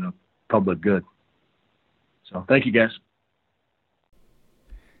 in the public good. So thank you, guys.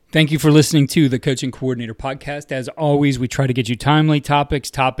 Thank you for listening to the Coaching Coordinator Podcast. As always, we try to get you timely topics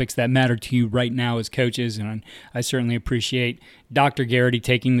that matter to you right now as coaches, and I certainly appreciate Dr. Garrity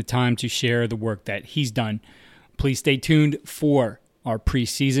taking the time to share the work that he's done. Please stay tuned for our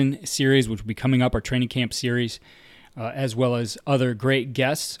preseason series, which will be coming up, our training camp series, as well as other great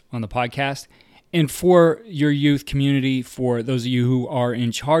guests on the podcast. And for your youth community, for those of you who are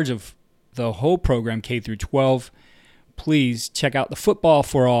in charge of the whole program, K through 12, please check out the Football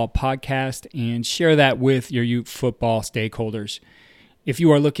for All podcast and share that with your youth football stakeholders. If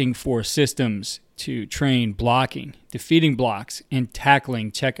you are looking for systems to train blocking, defeating blocks, and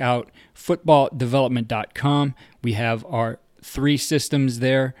tackling, check out footballdevelopment.com. We have our 3 systems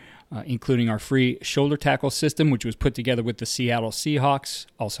there, including our free shoulder tackle system, which was put together with the Seattle Seahawks,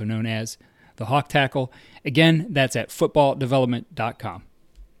 also known as the Hawk Tackle. Again, that's at footballdevelopment.com.